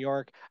artists in New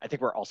York. I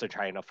think we're also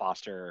trying to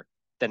foster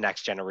the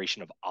next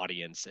generation of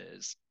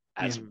audiences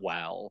as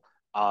well.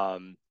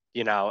 And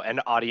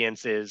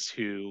audiences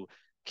who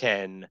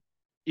can,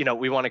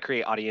 we want to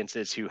create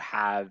audiences who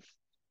have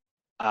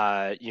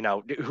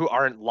who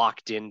aren't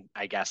locked in,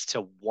 I guess,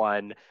 to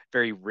one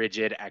very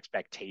rigid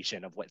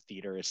expectation of what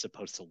theater is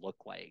supposed to look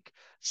like.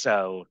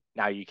 So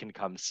now you can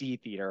come see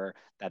theater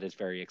that is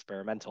very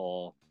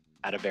experimental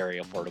at a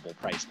very affordable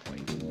price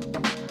point.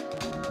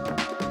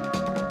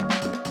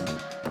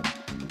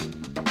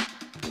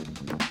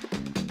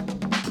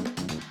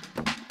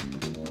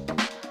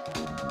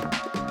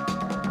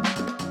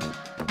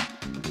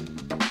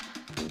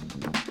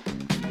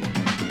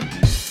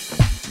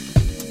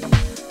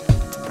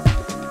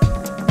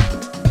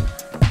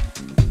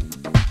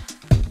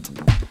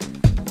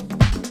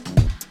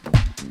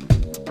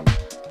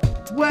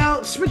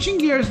 Well, switching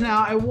gears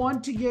now, I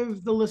want to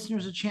give the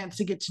listeners a chance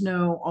to get to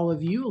know all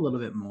of you a little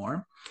bit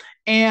more.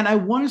 And I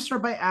want to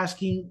start by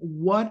asking,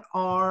 what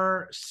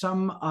are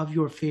some of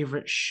your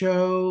favorite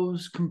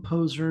shows,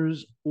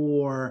 composers,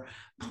 or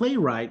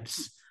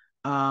playwrights,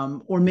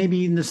 or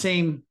maybe in the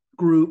same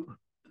group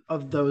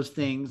of those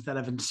things that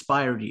have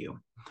inspired you?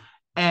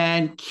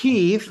 And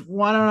Keith,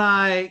 why don't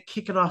I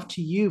kick it off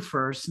to you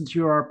first, since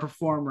you're our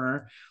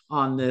performer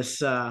on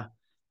this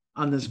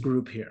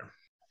group here.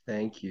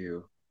 Thank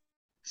you.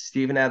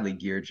 Stephen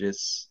Adly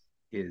Guirgis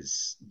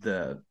is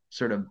the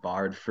sort of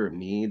bard for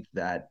me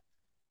that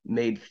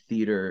made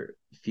theater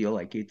feel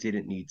like it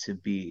didn't need to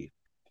be,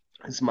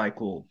 as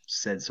Michael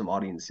said, some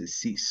audiences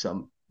see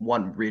some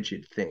one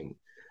rigid thing.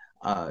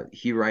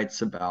 He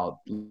writes about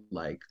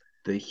like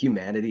the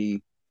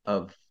humanity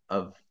of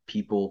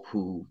people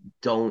who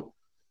don't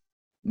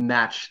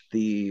match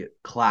the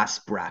class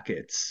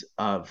brackets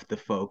of the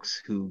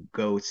folks who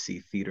go see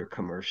theater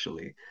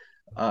commercially.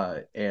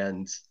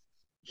 And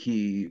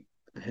he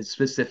has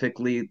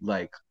specifically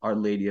like Our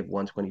Lady of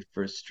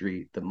 121st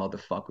Street, The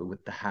Motherfucker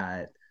with the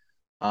Hat,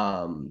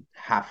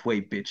 Halfway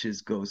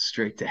Bitches Goes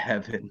Straight to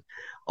Heaven.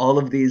 All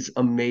of these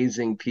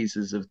amazing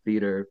pieces of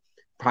theater,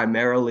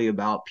 primarily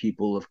about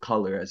people of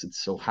color, as it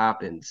so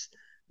happens,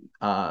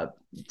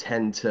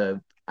 tend to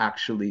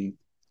actually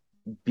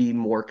be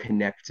more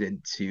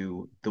connected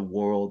to the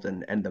world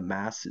and the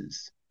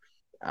masses,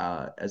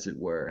 as it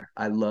were.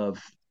 I love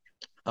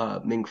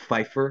Ming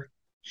Pfeiffer.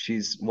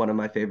 She's one of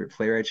my favorite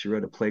playwrights. She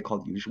wrote a play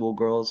called Usual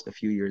Girls a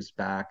few years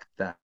back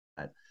that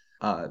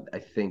I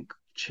think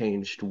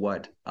changed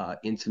what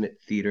intimate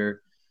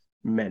theater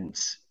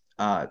meant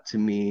to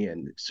me,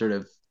 and sort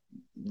of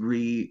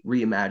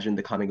reimagined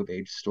the coming of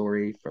age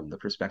story from the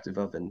perspective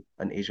of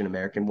an Asian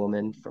American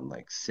woman from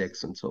like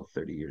 6 until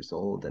 30 years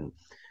old. And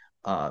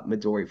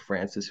Midori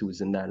Francis, who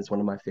was in that, is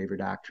one of my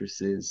favorite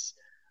actresses.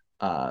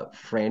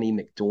 Franny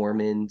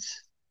McDormand.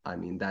 I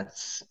mean,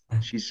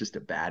 she's just a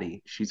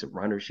baddie. She's a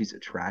runner. She's a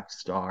track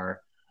star.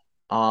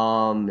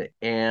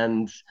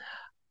 And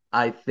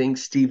I think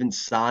Stephen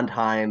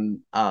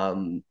Sondheim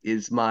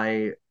is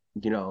my,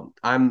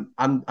 I'm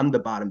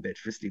the bottom bitch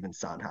for Stephen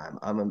Sondheim.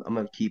 I'm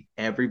gonna keep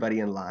everybody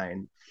in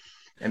line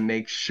and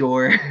make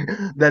sure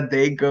that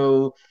they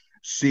go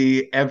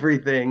see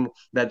everything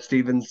that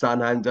Stephen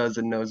Sondheim does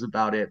and knows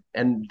about it.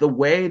 And the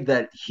way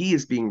that he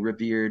is being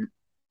revered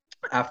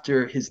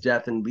after his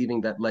death and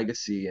leaving that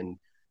legacy, and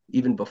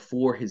even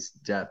before his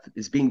death,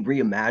 is being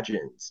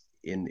reimagined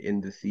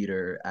in the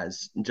theater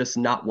as just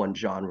not one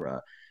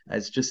genre,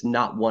 as just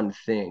not one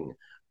thing.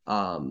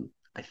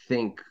 I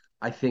think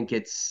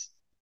it's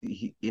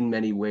in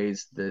many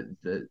ways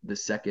the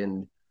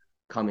second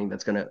coming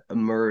that's going to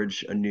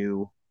emerge a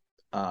new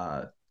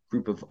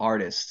group of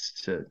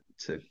artists to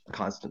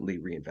constantly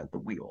reinvent the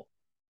wheel.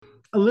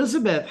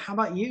 Elizabeth, how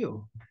about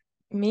you?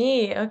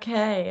 Me,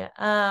 okay.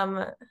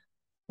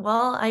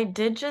 Well, I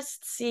did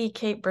just see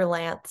Kate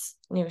Berlant's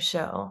new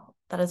show.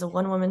 That is a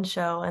one-woman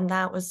show, and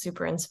that was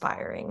super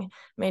inspiring.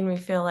 Made me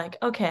feel like,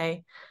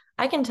 okay,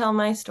 I can tell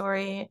my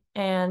story,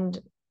 and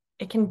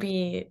it can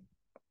be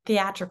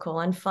theatrical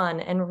and fun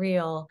and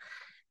real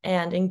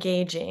and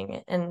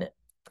engaging. And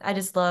I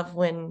just love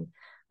when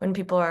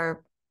people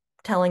are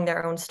telling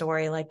their own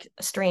story. Like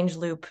Strange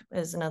Loop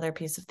is another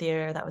piece of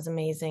theater that was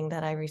amazing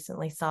that I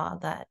recently saw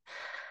that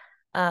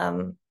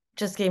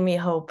just gave me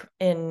hope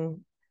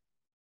in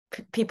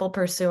people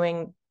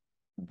pursuing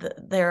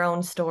their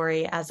own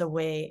story as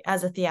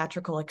a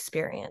theatrical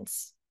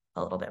experience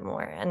a little bit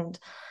more. And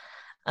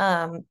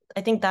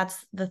I think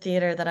that's the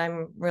theater that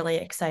I'm really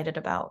excited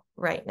about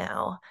right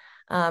now.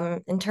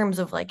 In terms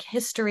of like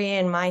history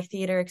and my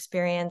theater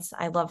experience,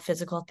 I love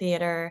physical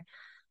theater.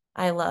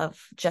 I love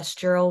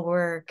gestural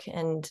work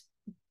and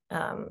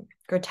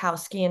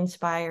Grotowski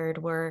inspired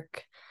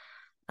work.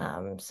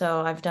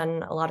 So I've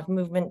done a lot of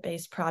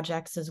movement-based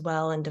projects as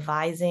well, and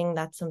devising.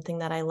 That's something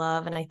that I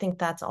love. And I think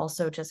that's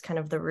also just kind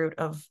of the root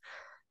of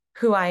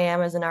who I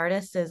am as an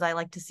artist is I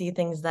like to see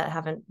things that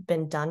haven't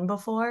been done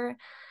before,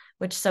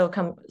 which so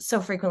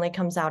frequently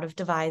comes out of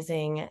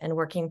devising and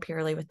working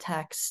purely with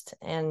text.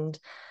 And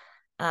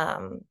I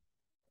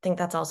think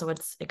that's also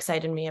what's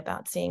excited me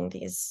about seeing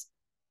these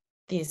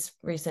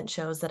recent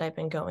shows that I've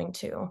been going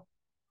to.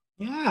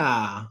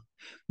 Yeah.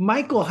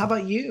 Michael, how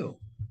about you?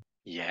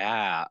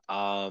 Yeah.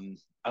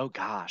 Oh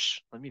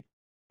gosh, let me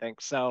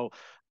think. So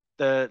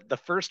the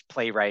first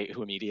playwright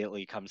who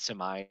immediately comes to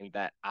mind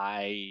that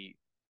I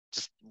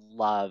just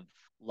love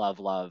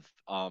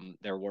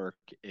their work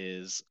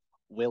is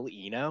Will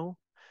Eno.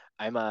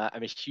 I'm a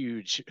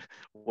huge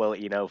Will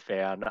Eno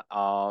fan.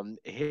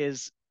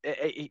 His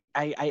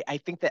I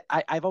think that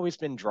I've always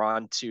been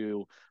drawn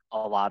to a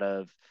lot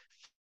of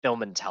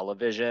film and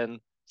television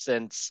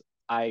since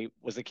I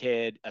was a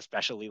kid,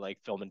 especially like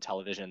film and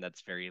television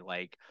that's very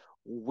like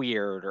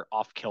weird or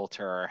off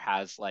kilter, or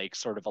has like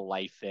sort of a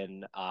life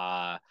in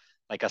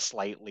like a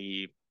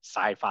slightly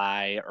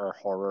sci-fi or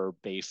horror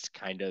based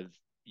kind of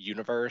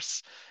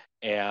universe.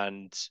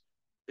 And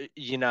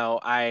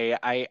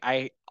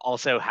I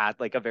also had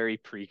like a very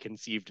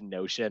preconceived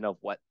notion of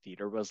what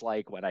theater was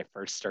like when I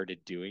first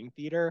started doing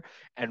theater.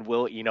 And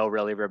Will Eno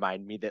really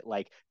reminded me that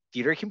like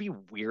theater can be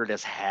weird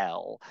as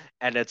hell,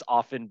 and it's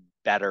often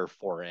better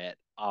for it.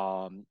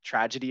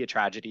 Tragedy, a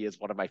Tragedy is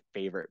one of my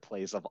favorite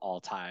plays of all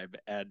time,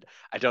 and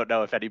I don't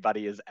know if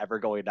anybody is ever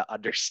going to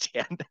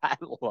understand that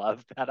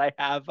love that I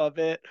have of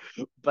it,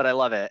 but I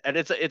love it. And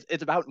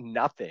it's about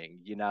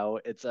nothing,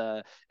 it's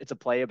a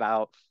play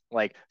about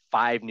like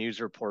five news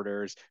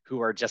reporters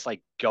who are just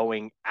like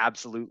going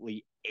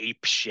absolutely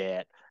ape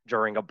shit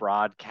during a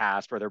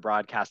broadcast where they're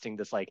broadcasting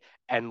this like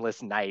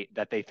endless night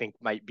that they think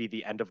might be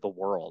the end of the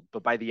world.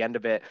 But by the end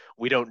of it,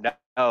 we don't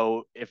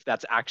know if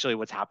that's actually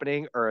what's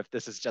happening or if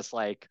this is just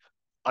like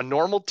a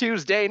normal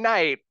Tuesday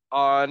night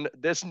on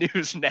this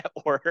news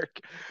network.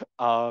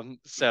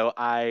 So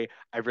I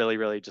really,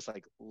 really just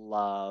like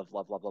love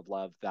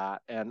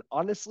that. And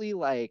honestly,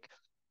 like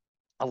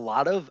a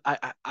lot of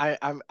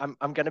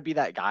I'm gonna be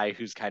that guy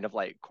who's kind of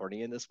like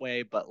corny in this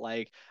way, but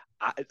like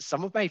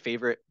some of my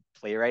favorite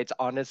playwrights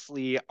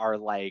honestly are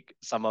like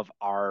some of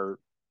our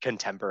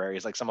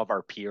contemporaries, like some of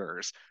our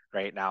peers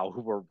right now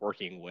who we're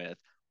working with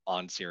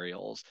on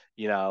serials.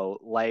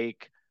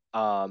 Like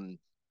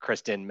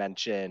Kristen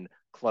mentioned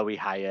Chloe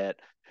Hyatt,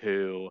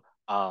 who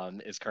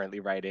is currently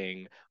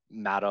writing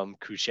Madame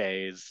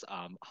Couchet's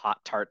Hot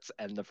Tarts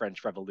and the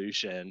French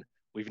Revolution.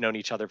 We've known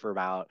each other for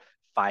about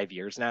 5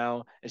 years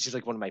now, and she's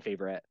like one of my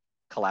favorite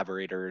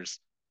collaborators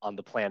on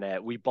the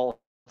planet. We both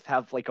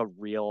have like a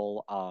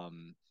real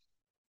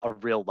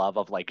love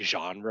of like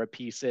genre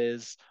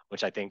pieces,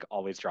 which I think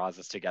always draws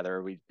us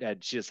together.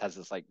 She just has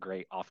this like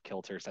great off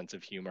kilter sense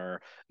of humor.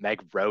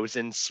 Meg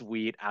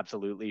Rosensweet,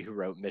 absolutely, who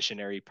wrote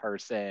Missionary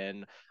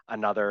Person,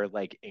 another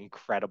like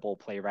incredible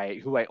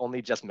playwright who I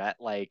only just met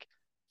like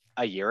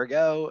a year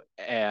ago,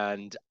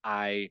 and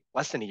I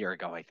less than a year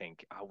ago, I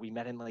think. We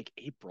met in like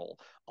April.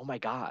 Oh my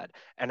God.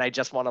 And I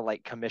just want to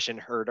like commission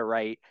her to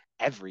write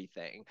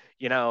everything.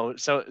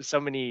 So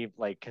many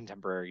like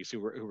contemporaries who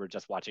were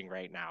just watching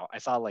right now. I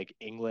saw like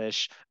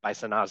English by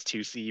Sanaz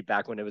Tusi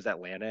back when it was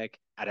Atlantic,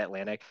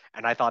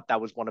 and I thought that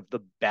was one of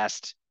the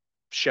best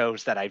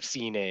shows that I've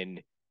seen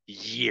in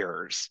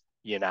years,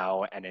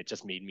 and it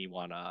just made me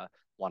wanna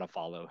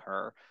follow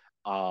her.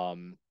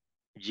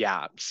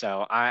 Yeah,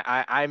 so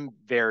I'm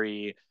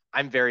very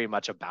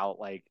much about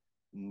like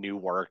new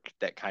work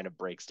that kind of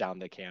breaks down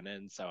the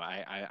canon. So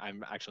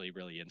I'm actually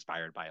really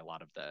inspired by a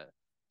lot of the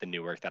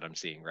new work that I'm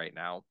seeing right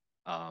now.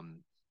 um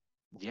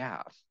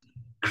yeah.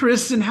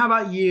 Kristen, how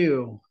about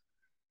you?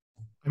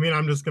 I mean,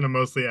 I'm just going to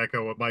mostly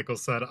echo what Michael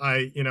said.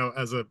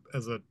 As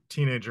a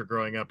teenager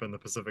growing up in the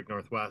Pacific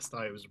Northwest,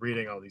 I was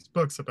reading all these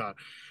books about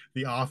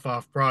the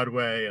off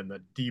Broadway and the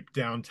deep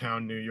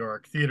downtown New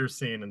York theater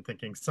scene, and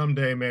thinking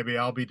someday maybe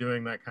I'll be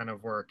doing that kind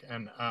of work.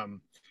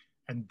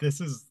 And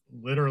this is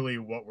literally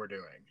what we're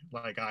doing.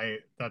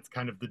 That's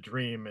kind of the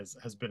dream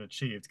has been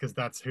achieved, because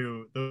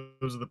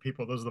those are the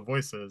people, those are the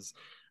voices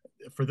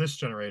for this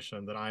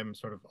generation that I'm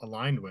sort of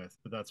aligned with.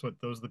 But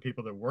those are the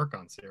people that work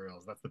on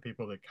serials. That's the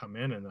people that come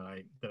in and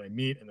that I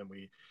meet, and then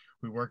we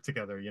work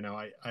together.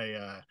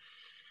 I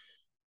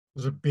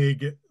was a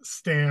big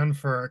stand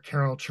for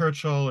Carol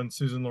Churchill and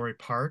Susan Laurie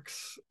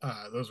Parks.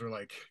 Those are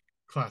like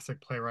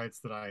classic playwrights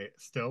that I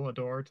still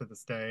adore to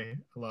this day.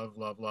 Love.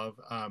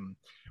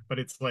 But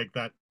it's like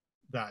that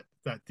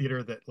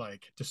theater that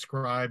like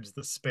describes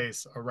the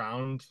space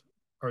around,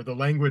 or the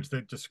language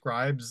that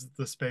describes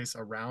the space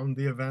around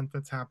the event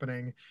that's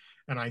happening.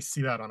 And I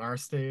see that on our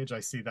stage. I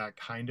see that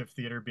kind of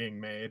theater being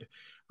made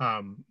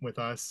with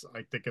us.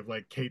 I think of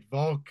like Kate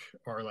Volk,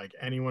 or like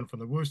anyone from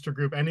the Wooster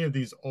Group, any of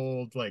these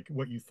old, like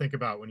what you think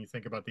about when you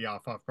think about the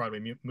off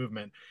Broadway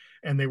movement.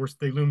 And they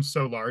loomed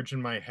so large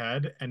in my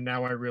head. And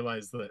now I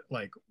realize that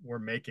like we're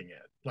making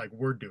it, like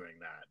we're doing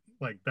that,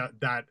 like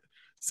that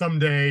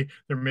someday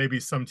there may be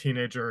some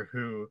teenager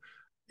who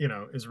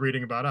is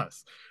reading about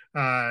us,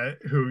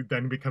 who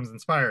then becomes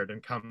inspired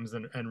and comes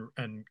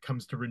and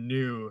comes to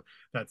renew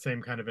that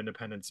same kind of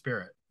independent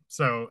spirit.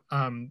 So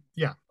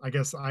yeah, I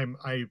guess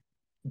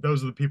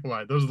those are the people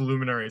those are the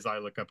luminaries I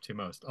look up to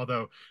most.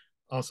 Although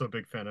also a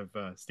big fan of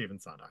Stephen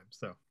Sondheim.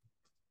 So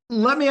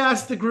Let me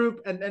ask the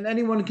group, and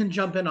anyone can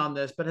jump in on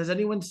this, but has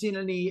anyone seen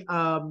any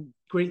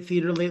great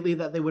theater lately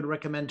that they would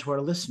recommend to our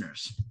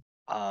listeners?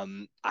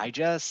 I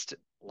just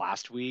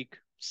last week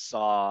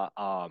saw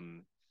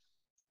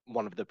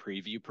one of the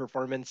preview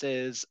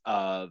performances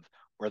of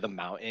Where the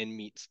Mountain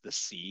Meets the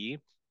Sea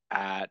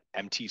at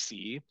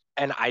MTC,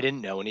 and I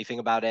didn't know anything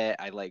about it.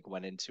 I like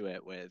went into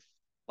it with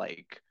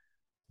like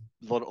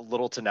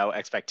little to no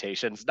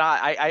expectations. Not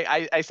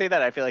I say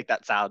that I feel like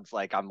that sounds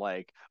like I'm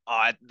like,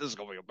 oh, this is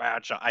gonna be a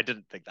bad show. I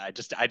didn't think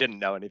that. I didn't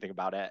know anything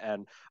about it,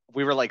 and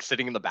we were like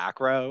sitting in the back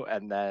row,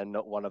 and then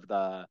one of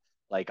the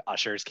like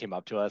ushers came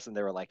up to us and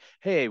they were like,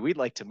 hey, we'd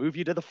like to move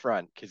you to the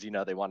front, because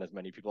they want as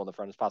many people in the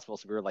front as possible.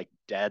 So we were like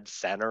dead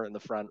center in the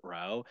front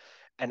row,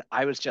 and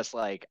I was just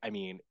like, I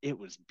mean, it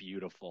was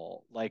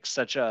beautiful, like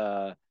such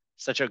a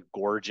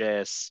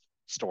gorgeous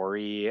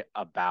story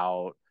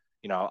about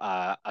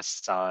a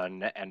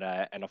son and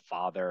a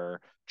father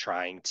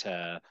trying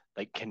to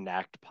like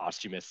connect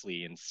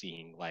posthumously, and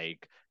seeing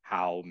like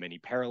how many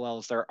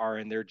parallels there are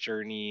in their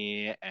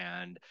journey.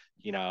 And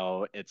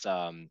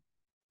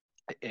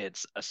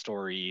it's a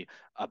story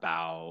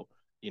about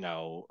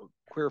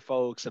queer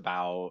folks,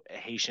 about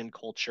Haitian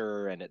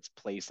culture and its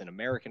place in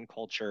American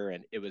culture,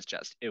 and it was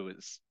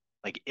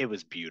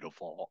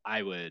beautiful.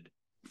 I would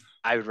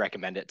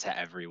recommend it to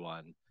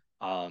everyone.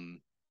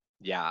 Um,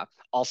 yeah.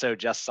 Also,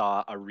 just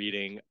saw a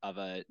reading of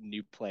a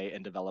new play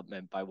in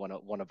development by one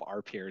of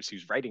our peers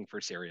who's writing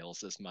for Serials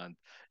this month,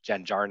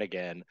 Jen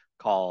Jarnigan,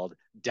 called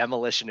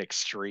Demolition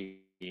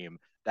Extreme.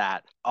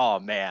 That, oh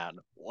man,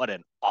 what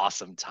an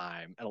awesome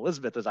time! And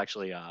Elizabeth was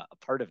actually a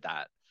part of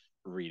that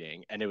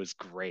reading, and it was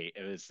great.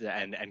 It was,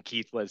 and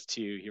Keith was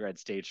too. He read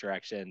stage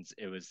directions.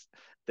 It was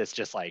this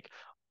just like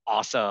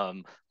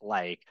awesome,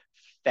 like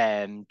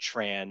femme,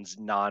 trans,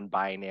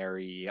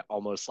 non-binary,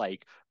 almost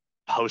like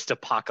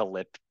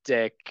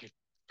post-apocalyptic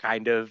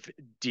kind of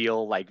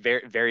deal, like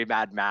very very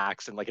Mad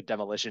Max and like a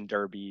demolition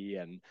derby.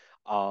 And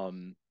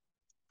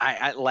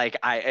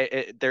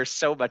there's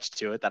so much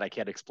to it that I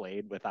can't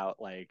explain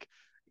without like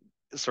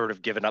sort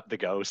of giving up the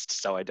ghost.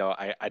 So I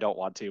don't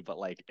want to, but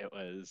like it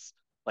was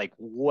like,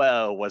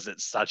 whoa, was it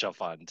such a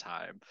fun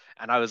time.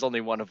 And I was only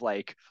one of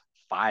like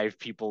 5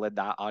 people in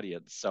that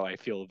audience, so I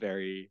feel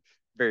very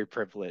very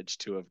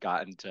privileged to have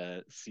gotten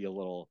to see a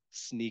little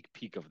sneak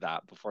peek of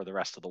that before the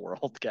rest of the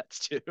world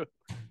gets to.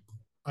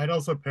 I'd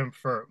also pimp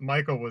for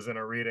Michael was in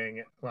a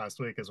reading last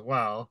week as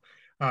well.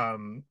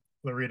 The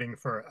reading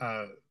for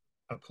a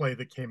play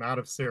that came out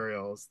of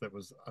Serials that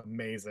was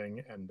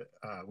amazing, and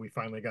we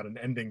finally got an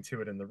ending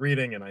to it in the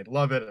reading, and I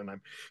love it, and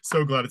I'm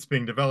so glad it's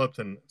being developed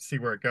and see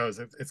where it goes.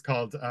 It's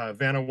called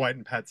Vanna White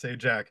and Pat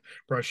Sajak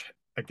brush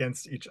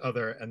against each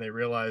other, and they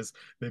realize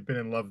they've been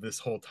in love this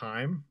whole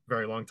time.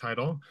 Very long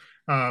title,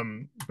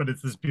 but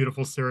it's this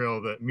beautiful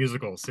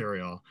musical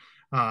serial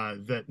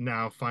that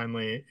now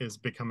finally is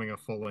becoming a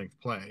full-length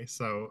play.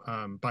 So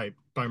by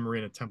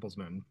Marina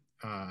Templesman.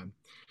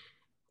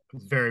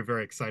 Very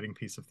very exciting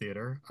piece of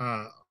theater.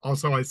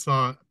 Also, I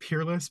saw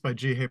Peerless by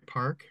Ji-hae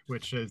Park,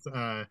 which is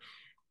one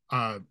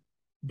of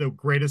the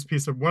greatest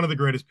pieces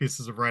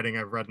of writing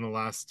I've read in the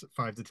last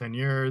 5 to 10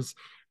 years.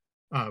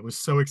 Was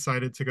so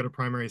excited to go to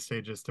primary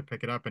stages to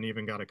pick it up, and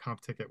even got a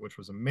comp ticket, which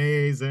was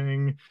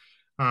amazing.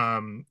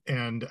 And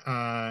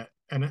I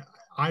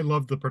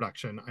love the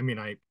production. I mean,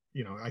 I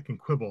can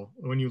quibble.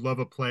 When you love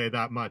a play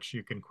that much,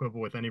 you can quibble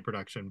with any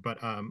production. But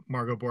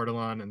Margot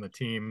Bordelon and the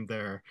team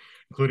there,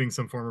 including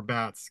some former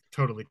Bats,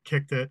 totally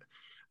kicked it.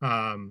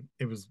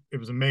 It was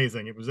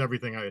amazing. It was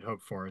everything I had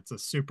hoped for. It's a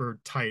super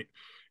tight,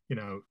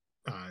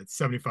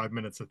 75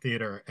 minutes of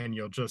theater, and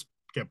you'll just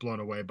get blown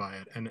away by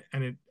it.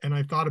 And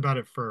I thought about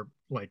it for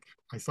like,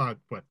 I saw it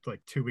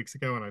like 2 weeks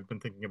ago, and I've been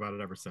thinking about it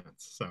ever since.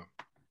 So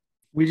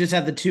We just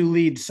had the two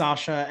leads,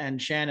 Sasha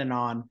and Shannon,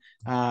 on.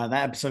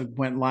 That episode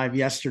went live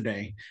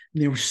yesterday.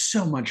 And they were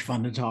so much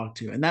fun to talk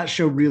to. And that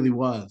show really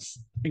was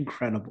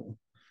incredible.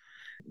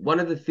 One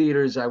of the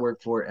theaters I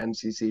work for,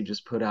 MCC,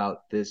 just put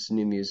out this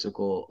new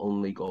musical,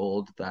 Only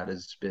Gold, that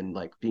has been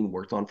like being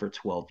worked on for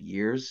 12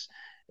 years.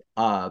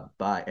 And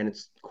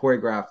it's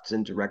choreographed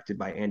and directed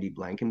by Andy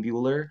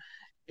Blankenbuehler.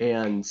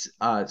 And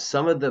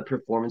some of the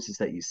performances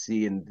that you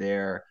see in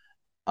there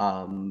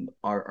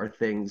are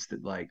things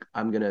that like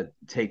I'm gonna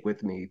take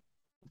with me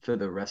for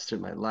the rest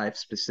of my life.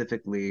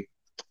 Specifically,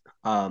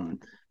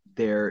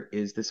 there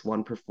is this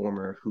one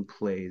performer who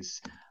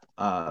plays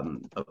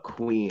a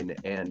queen,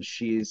 and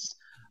she's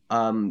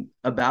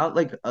about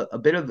like a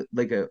bit of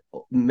like a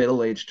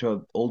middle-aged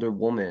to older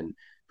woman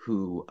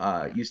who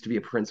used to be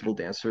a principal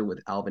dancer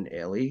with Alvin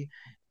Ailey,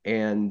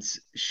 and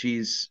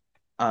she's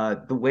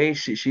the way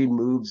she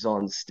moves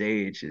on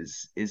stage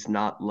is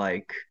not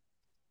like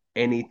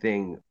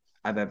anything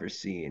I've ever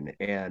seen.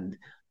 And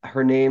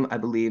her name, I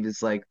believe,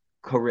 is like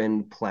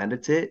Corinne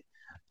Plantetit.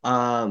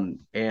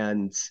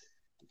 And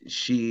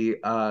she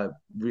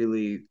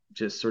really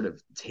just sort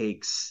of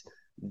takes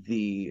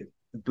the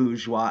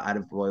bourgeois out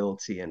of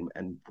royalty,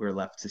 and we're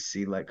left to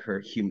see like her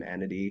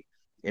humanity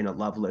in a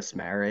loveless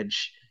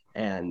marriage.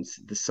 And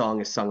the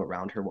song is sung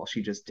around her while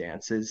she just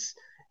dances.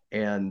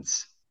 And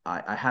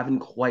I haven't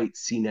quite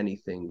seen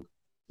anything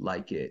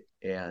like it.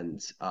 And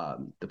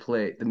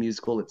the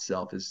musical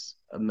itself is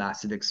a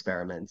massive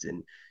experiment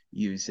in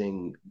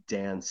using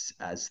dance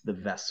as the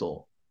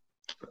vessel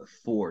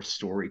for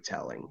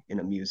storytelling in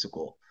a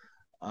musical,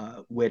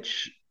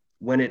 which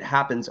when it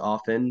happens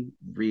often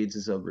reads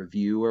as a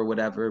review or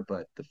whatever.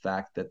 But the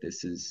fact that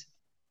this is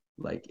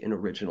like an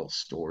original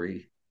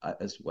story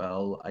as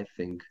well, I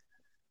think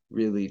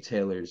really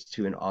tailors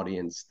to an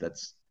audience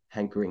that's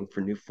hankering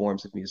for new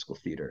forms of musical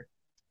theater.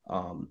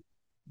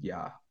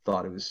 Yeah,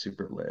 thought it was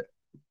super lit.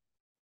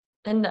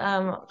 And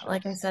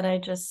like I said, I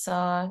just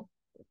saw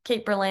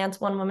Kate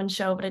Berlant's one woman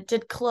show, but it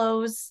did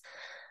close.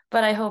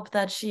 But I hope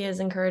that she is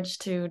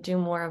encouraged to do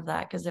more of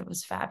that because it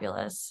was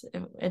fabulous.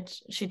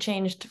 She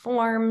changed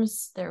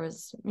forms. There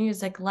was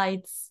music,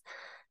 lights,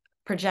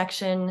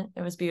 projection.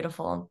 It was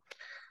beautiful.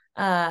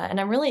 And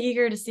I'm really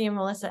eager to see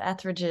Melissa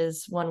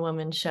Etheridge's one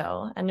woman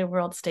show at New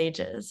World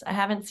Stages. I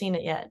haven't seen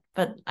it yet,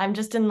 but I'm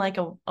just in like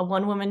a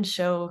one woman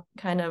show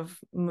kind of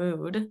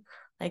mood.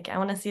 Like I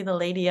want to see the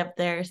lady up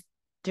there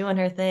doing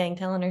her thing,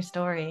 telling her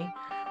story.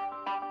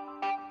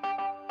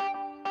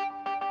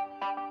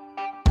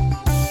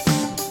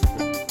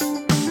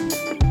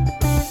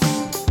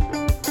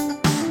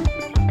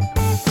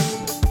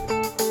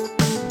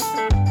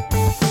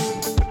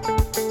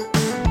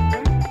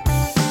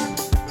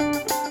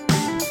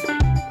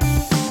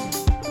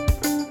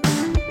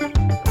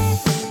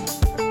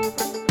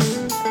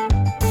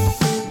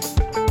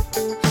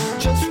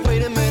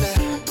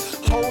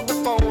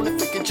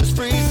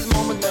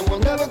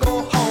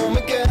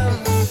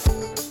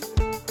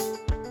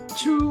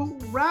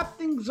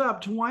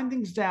 Up to wind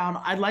things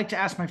down, I'd like to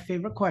ask my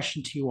favorite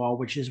question to you all,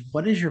 which is,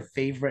 what is your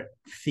favorite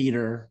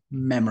theater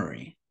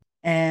memory?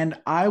 And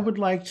I would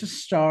like to let's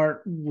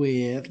start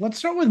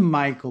with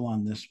Michael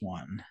on this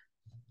one.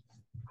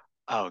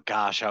 Oh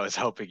gosh, I was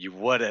hoping you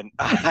wouldn't.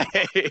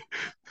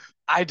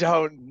 I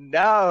don't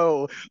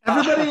know.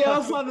 Everybody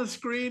else on the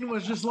screen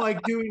was just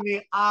like doing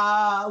the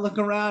look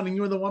around, and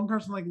you were the one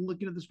person like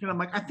looking at the screen. I'm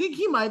like, I think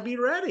he might be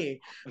ready.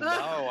 No,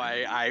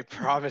 I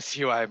promise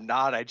you I'm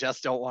not. I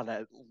just don't want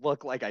to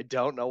look like I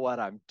don't know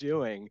what I'm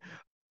doing.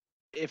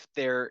 If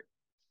there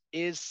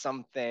is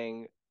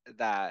something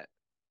that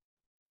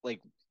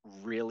like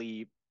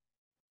really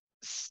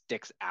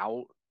sticks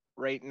out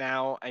right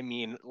now, I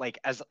mean, like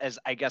as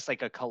I guess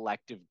like a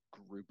collective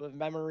group of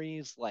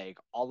memories, like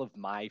all of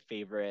my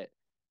favorite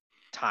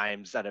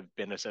times that have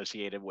been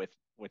associated with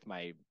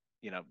my,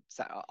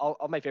 all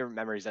my favorite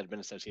memories that have been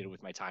associated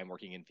with my time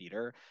working in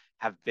theater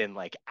have been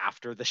like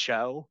after the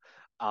show.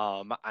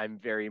 I'm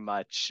very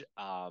much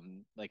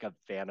like a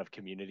fan of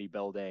community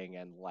building,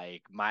 and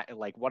like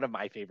one of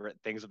my favorite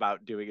things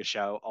about doing a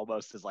show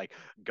almost is like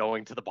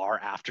going to the bar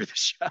after the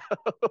show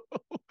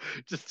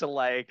just to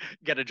like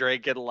get a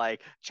drink and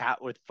like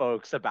chat with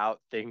folks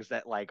about things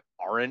that like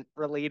aren't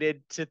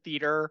related to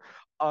theater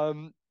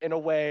in a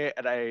way.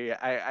 And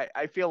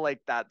I feel like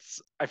that's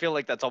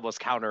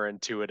almost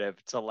counterintuitive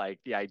to like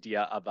the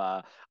idea of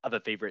a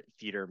favorite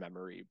theater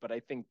memory, but I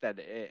think that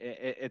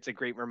it's a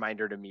great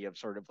reminder to me of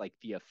sort of like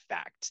the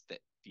effect that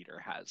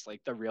theater has,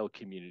 like the real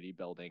community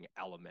building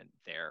element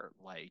there.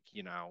 Like,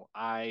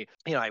 I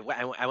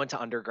went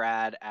to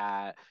undergrad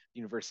at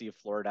University of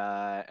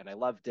Florida and I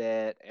loved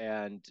it.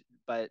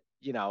 But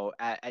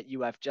at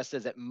UF, just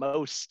as at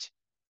most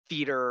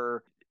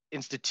theater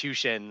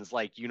institutions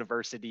like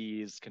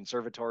universities,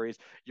 conservatories,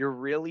 you're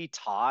really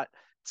taught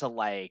to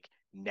like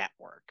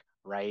network,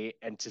 right?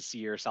 And to see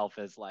yourself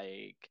as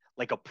like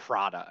a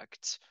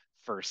product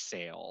for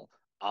sale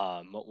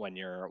when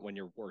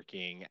you're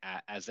working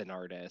as an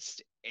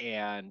artist.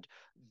 And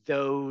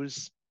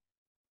those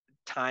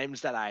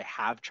times that I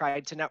have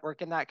tried to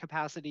network in that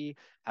capacity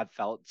have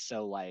felt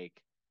so like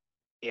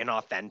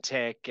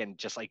inauthentic and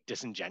just like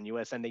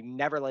disingenuous, and they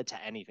never led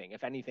to anything.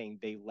 If anything,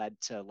 they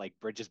led to like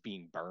bridges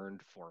being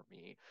burned for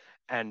me.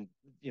 And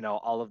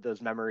all of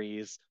those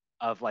memories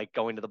of like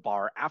going to the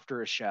bar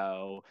after a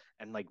show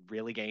and like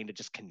really getting to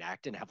just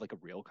connect and have like a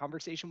real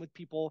conversation with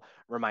people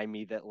remind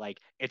me that like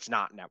it's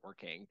not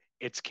networking,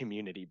 it's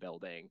community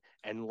building.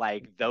 And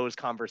like those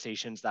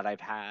conversations that I've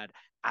had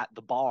at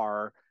the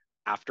bar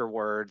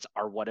afterwards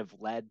are what have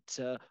led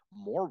to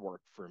more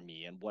work for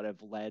me and what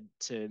have led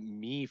to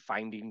me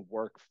finding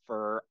work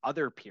for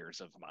other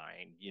peers of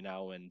mine,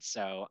 and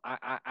so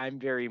I'm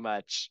very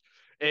much,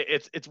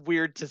 it's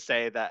weird to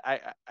say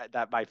that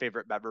that my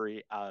favorite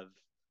memory of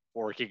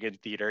working in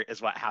theater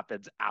is what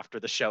happens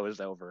after the show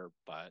is over,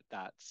 but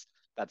that's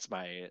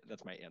my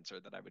answer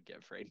that I would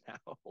give right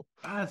now.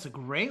 That's a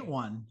great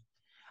one.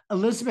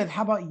 Elizabeth,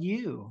 how about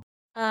you?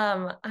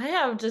 I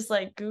have just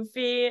like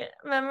goofy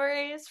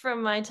memories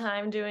from my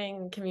time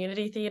doing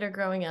community theater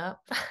growing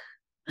up.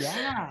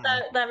 Yeah.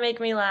 that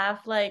make me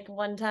laugh. Like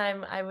one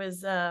time I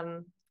was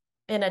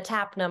in a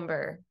tap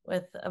number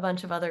with a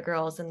bunch of other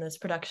girls in this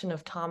production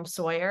of Tom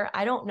Sawyer.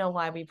 I don't know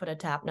why we put a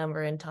tap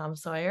number in Tom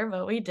Sawyer,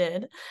 but we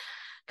did.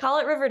 Call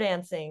it river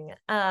dancing.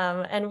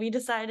 And we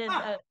decided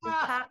that the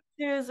tap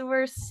shoes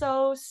were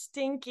so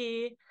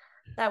stinky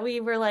that we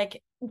were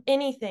like,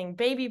 anything,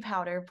 baby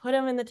powder, put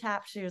them in the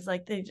tap shoes.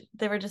 Like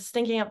they were just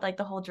stinking up like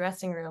the whole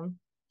dressing room.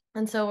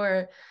 And so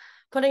we're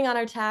putting on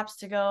our taps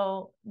to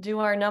go do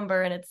our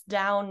number, and it's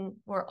down,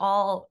 we're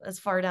all as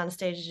far down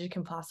stage as you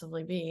can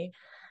possibly be.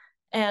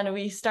 And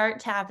we start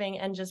tapping,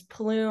 and just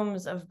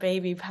plumes of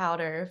baby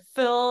powder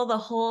fill the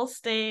whole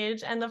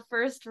stage and the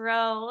first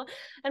row,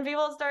 and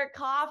people start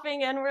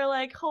coughing, and we're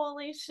like,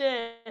 holy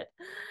shit.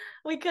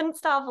 We couldn't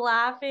stop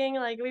laughing.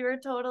 Like, we were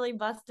totally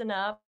busting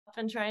up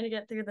and trying to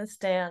get through this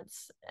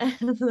dance.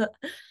 And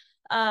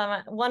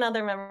one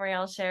other memory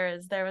I'll share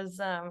is there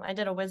was I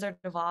did a Wizard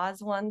of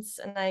Oz once,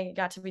 and I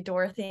got to be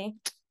Dorothy,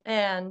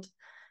 and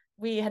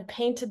we had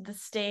painted the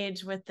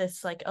stage with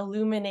this like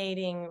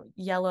illuminating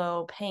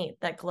yellow paint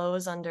that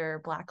glows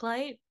under black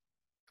light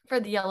for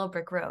the Yellow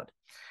Brick Road.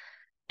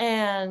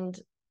 And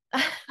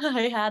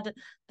I had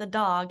the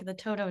dog, the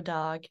Toto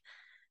dog,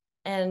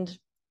 and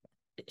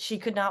she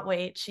could not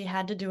wait. She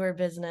had to do her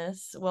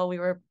business while we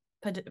were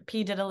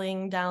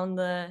pee-diddling down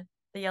the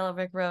Yellow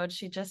Brick Road.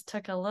 She just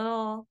took a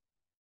little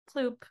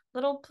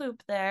ploop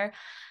there,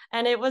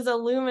 and it was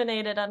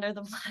illuminated under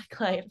the black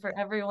light for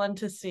everyone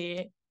to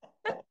see.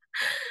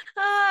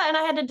 And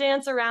I had to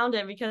dance around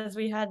it because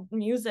we had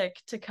music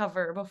to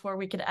cover before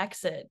we could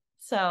exit.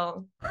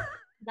 So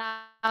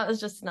that was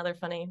just another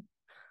funny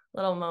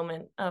little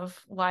moment of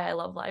why I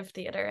love live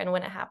theater and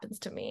when it happens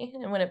to me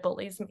and when it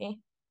bullies me.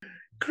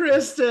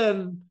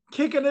 Kristen,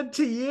 kicking it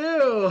to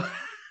you.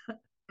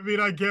 I mean,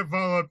 I can't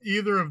follow up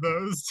either of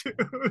those two.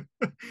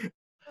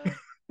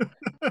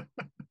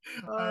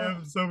 I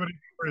have so many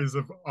memories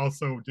of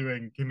also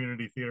doing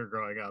community theater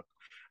growing up.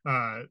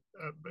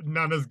 But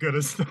none as good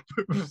as the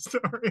poop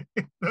story,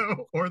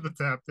 though, or the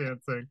tap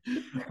dancing.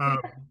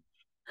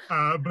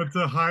 But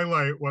to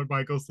highlight what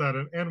Michael said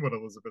and what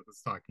Elizabeth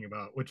is talking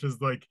about, which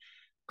is like,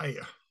 I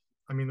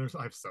mean,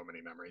 I have so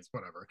many memories.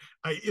 Whatever.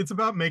 It's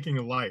about making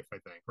a life. I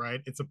think,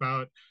 right? It's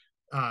about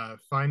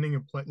finding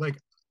a place.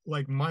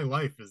 Like my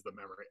life is the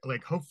memory.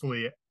 Like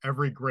hopefully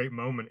every great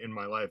moment in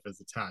my life is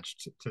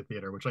attached to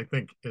theater, which I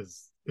think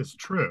is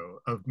true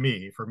of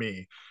me. For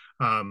me,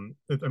 I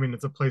mean,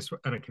 it's a place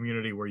and a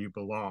community where you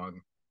belong,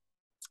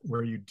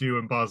 where you do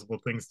impossible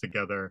things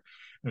together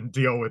and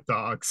deal with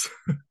dogs.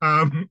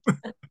 Yeah,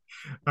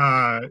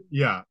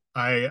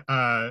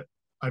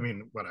 I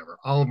mean, whatever.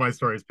 All of my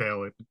stories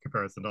pale in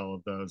comparison to all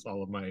of those,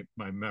 all of my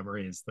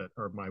memories that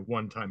are my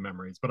one-time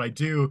memories. But I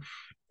do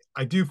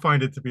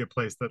find it to be a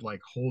place that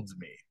like holds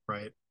me,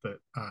 right? That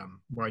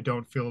where I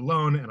don't feel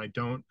alone and I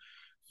don't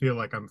feel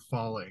like I'm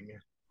falling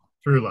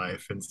through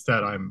life.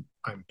 Instead, I'm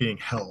being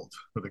held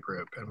with a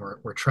group, and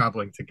we're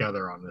traveling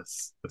together on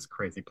this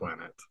crazy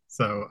planet.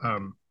 So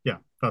yeah,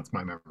 that's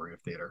my memory of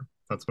theater.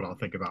 That's what I'll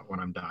think about when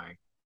I'm dying.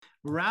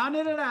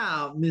 Rounding it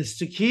out,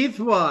 Mr. Keith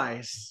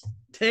Weiss,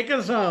 take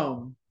us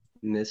home.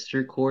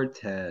 Mr.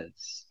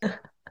 Cortez.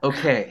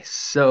 Okay,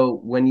 so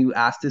when you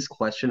asked this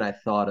question, I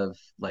thought of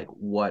like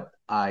what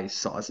I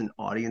saw as an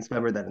audience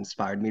member that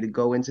inspired me to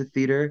go into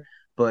theater,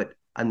 but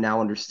I'm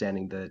now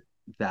understanding that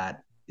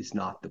that is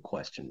not the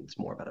question. It's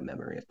more about a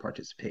memory of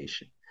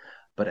participation.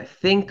 But I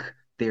think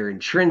they're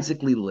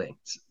intrinsically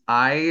linked.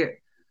 I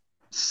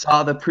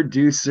saw the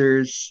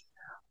producers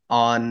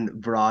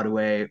on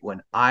Broadway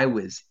when I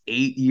was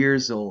 8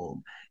 years old.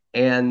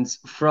 And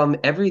from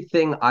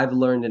everything I've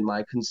learned in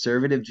my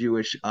conservative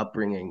Jewish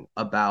upbringing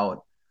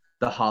about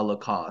the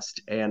Holocaust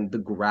and the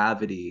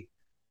gravity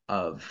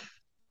of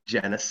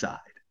genocide,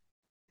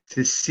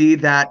 to see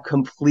that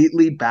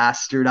completely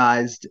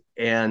bastardized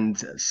and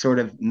sort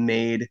of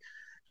made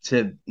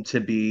to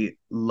be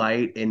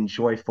light and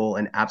joyful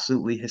and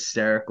absolutely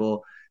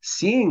hysterical,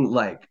 seeing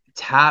like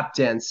tap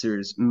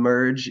dancers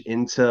merge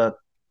into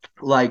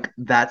like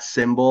that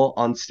symbol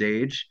on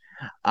stage,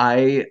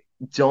 I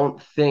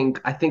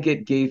I think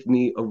it gave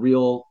me a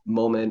real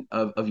moment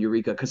of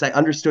eureka because I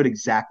understood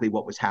exactly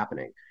what was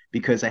happening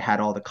because I had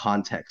all the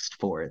context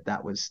for it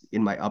that was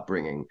in my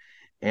upbringing.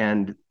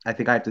 And I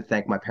think I have to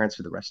thank my parents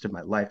for the rest of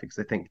my life because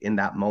I think in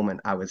that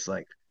moment I was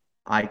like,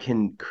 I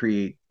can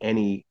create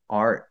any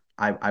art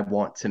I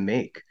want to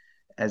make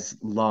as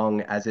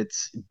long as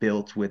it's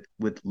built with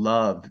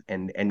love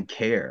and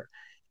care.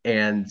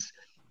 And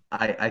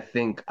I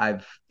think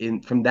I've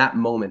in from that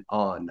moment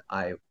on,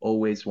 I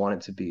always wanted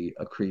to be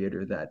a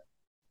creator that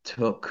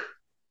took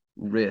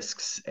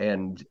risks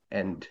and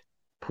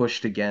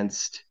pushed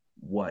against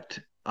what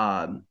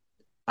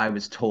I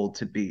was told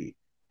to be.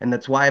 And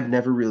that's why I've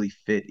never really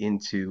fit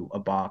into a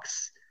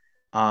box.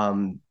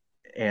 Um,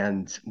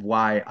 and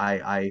why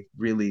I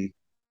really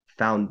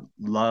found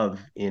love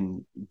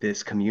in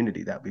this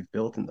community that we've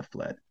built in the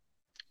Fled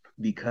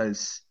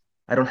because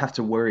I don't have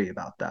to worry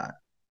about that.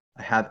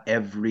 I have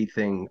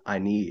everything I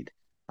need.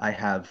 I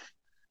have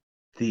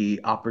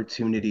the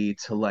opportunity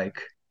to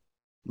like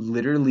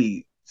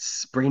literally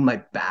sprain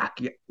my back,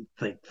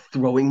 like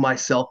throwing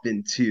myself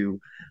into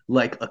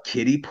like a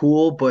kiddie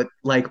pool, but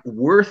like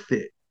worth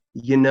it,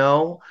 you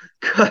know,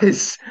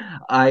 because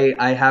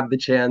I have the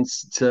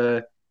chance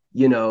to,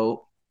 you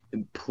know,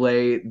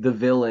 play the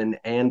villain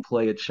and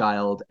play a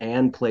child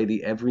and play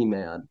the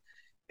everyman.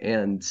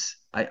 And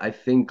I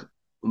think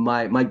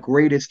my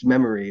greatest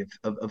memory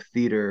of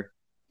theater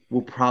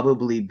will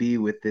probably be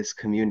with this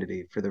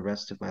community for the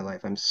rest of my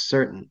life. I'm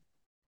certain,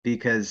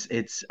 because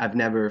I've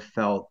never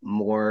felt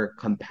more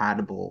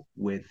compatible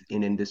with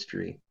an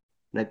industry.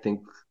 And I think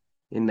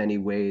in many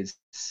ways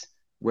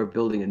we're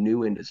building a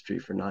new industry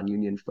for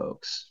non-union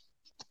folks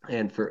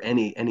and for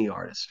any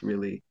artist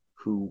really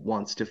who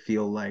wants to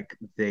feel like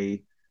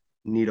they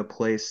need a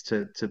place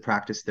to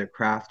practice their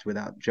craft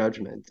without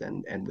judgment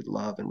and with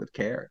love and with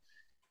care.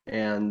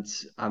 And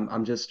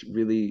I'm just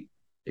really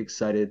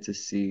excited to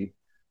see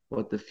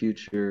what the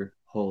future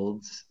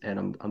holds,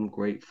 and I'm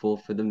grateful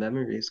for the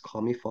memories.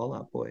 Call me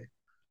Fallout Boy.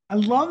 I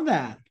love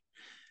that.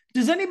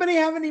 Does anybody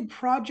have any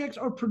projects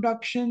or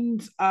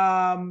productions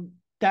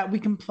that we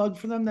can plug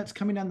for them that's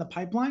coming down the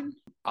pipeline?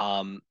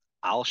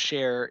 I'll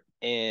share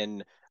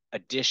in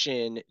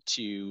addition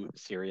to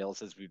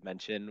Serials, as we've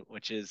mentioned,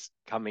 which is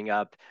coming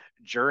up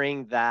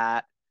during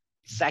that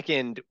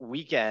second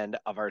weekend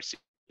of our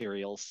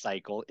Serials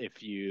cycle.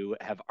 If you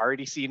have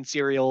already seen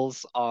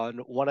Serials on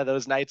one of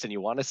those nights and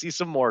you want to see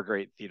some more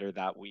great theater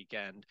that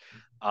weekend,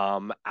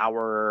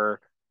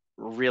 our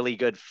really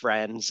good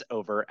friends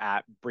over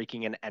at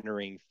Breaking and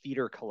Entering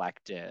Theater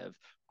Collective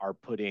are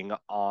putting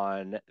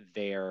on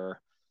their,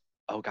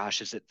 oh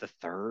gosh, is it the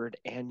third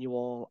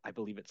annual? I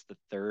believe it's the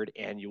third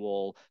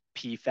annual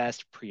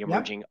PFest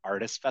Pre-Emerging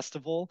Artist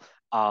Festival,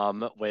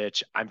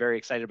 which I'm very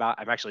excited about.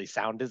 I'm actually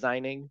sound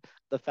designing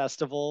the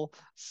festival,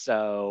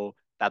 so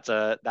that's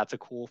a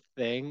cool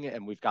thing.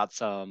 And we've got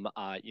some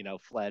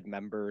FLED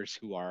members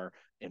who are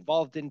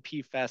involved in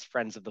PFest,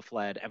 friends of the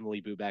FLED.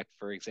 Emily Bubeck,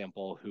 for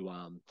example, who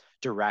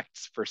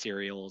directs for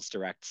Serials,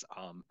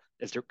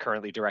 is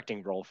currently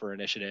directing Roll for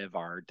Initiative,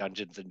 our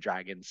Dungeons and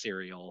Dragons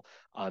serial,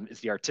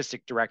 is the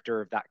artistic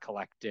director of that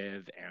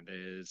collective and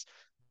is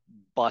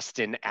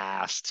busting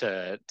ass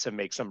to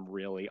make some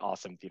really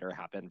awesome theater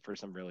happen for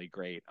some really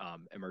great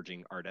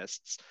emerging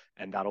artists.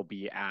 And that'll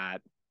be at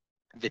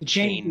the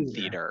Chain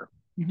Theater.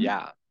 Mm-hmm.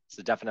 Yeah.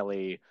 So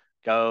definitely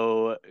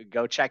go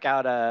check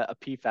out a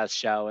PFest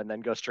show and then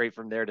go straight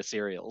from there to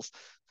Serials.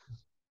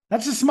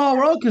 That's a small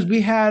world because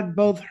we had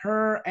both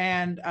her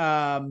and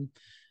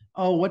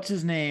what's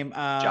his name?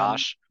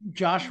 Josh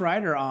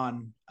Ryder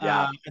on.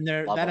 Yeah. And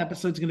that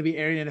episode's going to be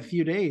airing in a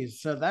few days.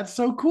 So that's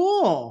so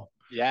cool.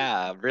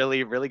 Yeah,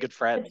 really, really good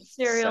friends.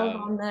 Serials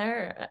on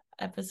their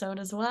episode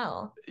as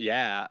well.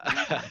 Yeah.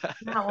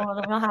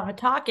 Now we'll have a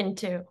talking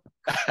to.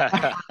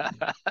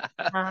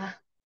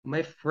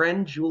 My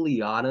friend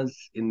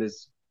Juliana's in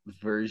this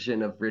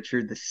version of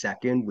Richard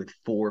II with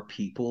 4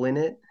 people in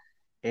it.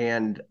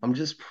 And I'm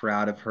just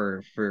proud of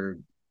her for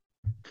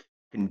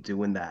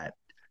doing that.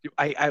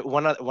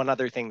 One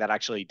other thing that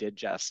actually did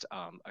just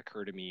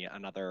occur to me,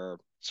 another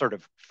sort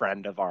of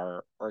friend of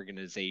our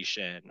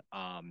organization,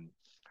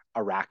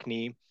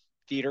 Arachne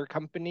Theater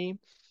Company,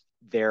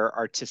 their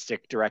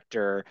artistic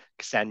director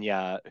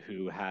Ksenia,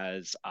 who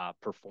has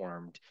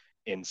performed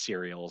in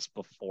Serials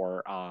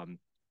before,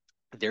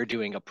 they're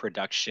doing a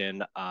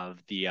production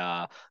of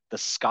the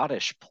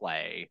Scottish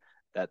play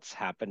that's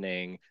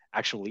happening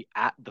actually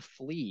at the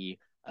Flea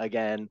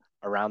again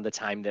around the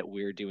time that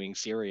we're doing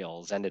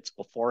Serials, and it's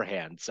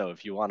beforehand. So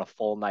if you want a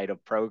full night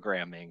of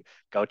programming,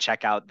 go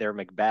check out their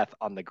Macbeth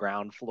on the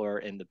ground floor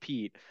in the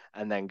Pete,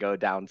 and then go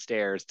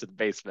downstairs to the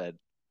basement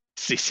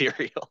to see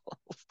Serials.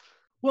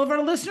 Well, if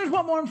our listeners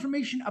want more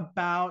information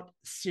about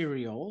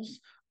Serials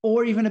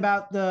or even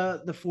about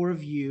the 4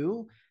 of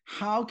you,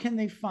 how can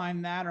they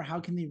find that, or how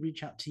can they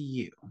reach out to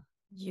you?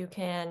 You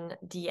can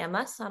DM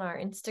us on our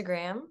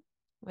Instagram,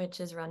 which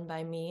is run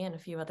by me and a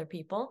few other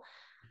people.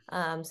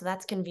 So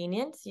that's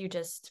convenient. You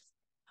just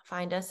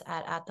find us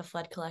at the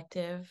FLED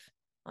Collective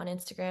on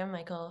Instagram.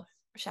 Michael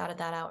shouted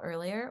that out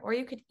earlier. Or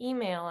you could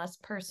email us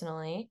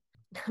personally.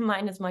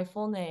 Mine is my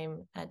full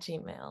name at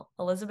Gmail,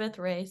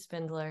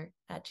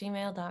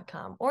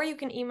 ElizabethRaySpindler@gmail.com. Or you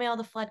can email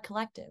the FLED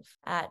Collective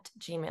at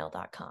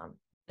gmail.com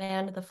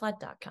and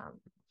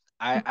thefled.com.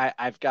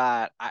 I've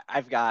got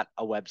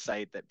a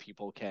website that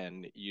people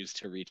can use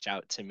to reach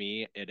out to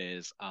me. It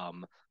is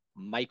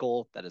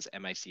Michael, that is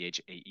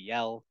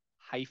Michael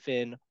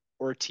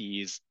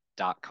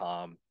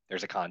 -Ortiz.com.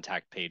 There's a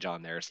contact page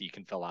on there, so you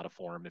can fill out a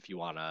form if you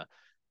want to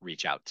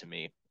reach out to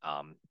me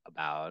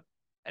about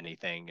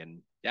anything.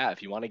 And yeah,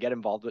 if you want to get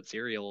involved with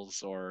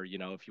Serials, or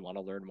if you want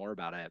to learn more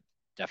about it,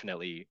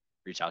 definitely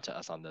reach out to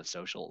us on the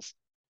socials.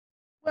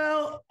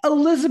 Well,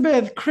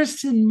 Elizabeth,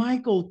 Kristen,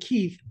 Michael,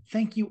 Keith,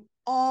 thank you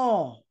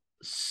all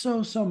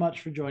so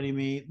much for joining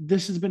me.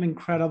 This has been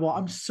incredible.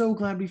 I'm so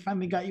glad we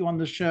finally got you on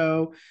the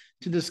show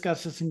to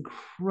discuss this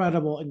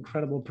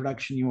incredible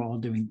production you all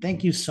are doing.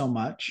 Thank you so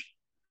much.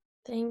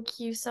 Thank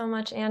you so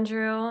much,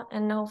 Andrew.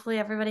 And hopefully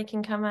everybody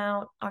can come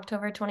out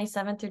October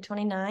 27th through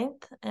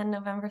 29th and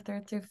November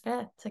 3rd through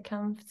 5th to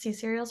come see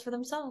serials for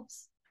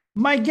themselves.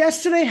 My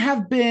guests today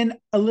have been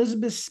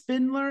Elizabeth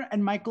Spindler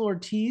and Michael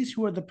Ortiz,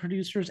 who are the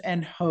producers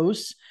and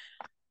hosts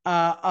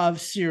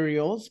of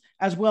Serials,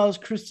 as well as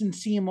Kristen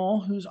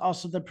Siemel, who's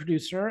also the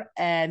producer,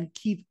 and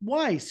Keith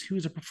Weiss,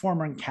 who's a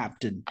performer and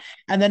captain.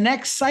 And the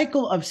next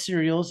cycle of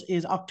Serials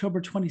is October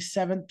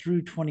 27th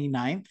through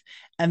 29th,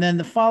 and then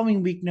the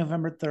following week,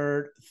 November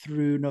 3rd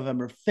through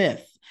November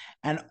 5th.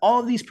 And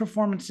all of these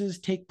performances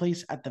take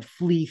place at the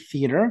Flea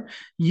Theater.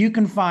 You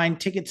can find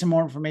tickets and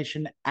more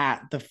information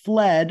at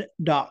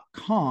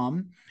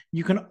thefled.com.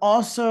 You can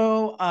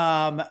also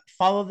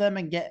follow them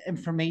and get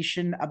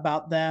information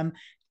about them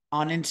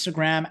on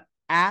Instagram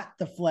at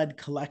the Fled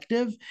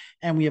Collective.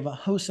 And we have a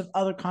host of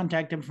other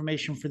contact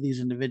information for these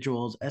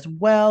individuals, as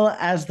well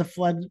as the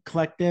Fled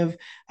Collective,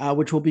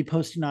 which we'll be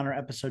posting on our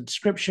episode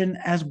description,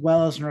 as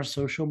well as on our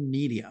social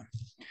media.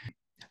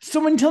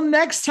 So until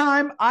next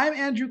time, I'm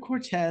Andrew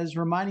Cortez,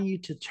 reminding you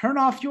to turn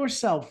off your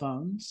cell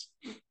phones,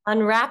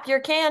 unwrap your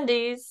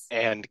candies,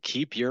 and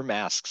keep your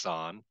masks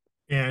on.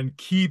 And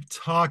keep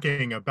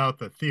talking about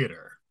the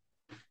theater.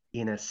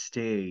 In a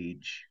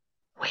stage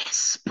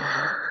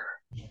whisper.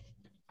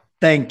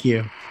 Thank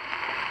you. Two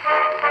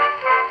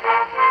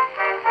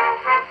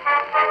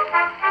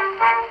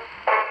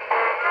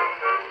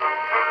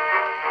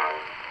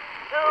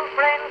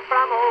friends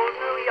from old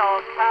New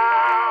York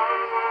town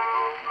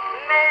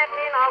met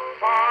in a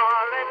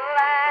foreign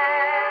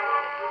land.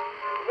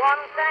 One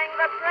sang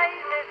the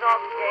praises of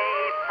gay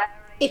Paris.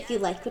 If you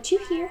like what you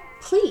hear,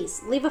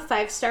 please leave a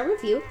 5-star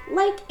review,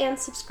 like, and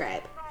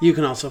subscribe. You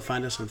can also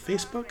find us on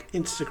Facebook,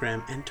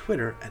 Instagram, and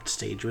Twitter at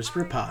Stage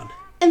Whisper Pod.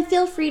 And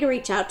feel free to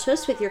reach out to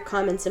us with your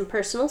comments and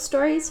personal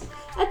stories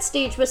at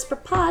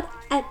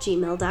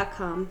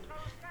stagewhisperpod@gmail.com.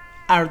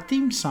 Our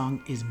theme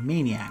song is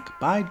Maniac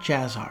by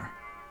Jazzar.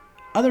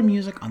 Other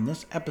music on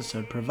this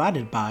episode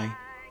provided by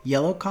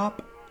Yellow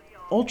Cop,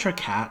 Ultra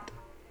Cat,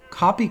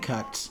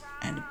 Copycuts,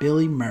 and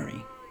Billy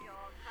Murray.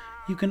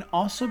 You can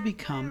also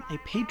become a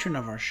patron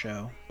of our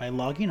show by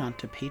logging on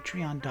to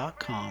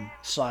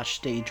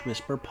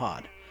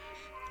patreon.com/stagewhisperpod.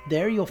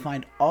 There you'll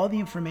find all the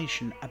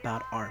information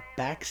about our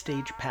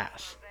Backstage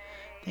Pass.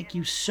 Thank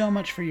you so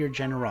much for your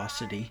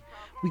generosity.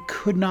 We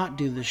could not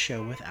do this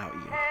show without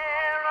you.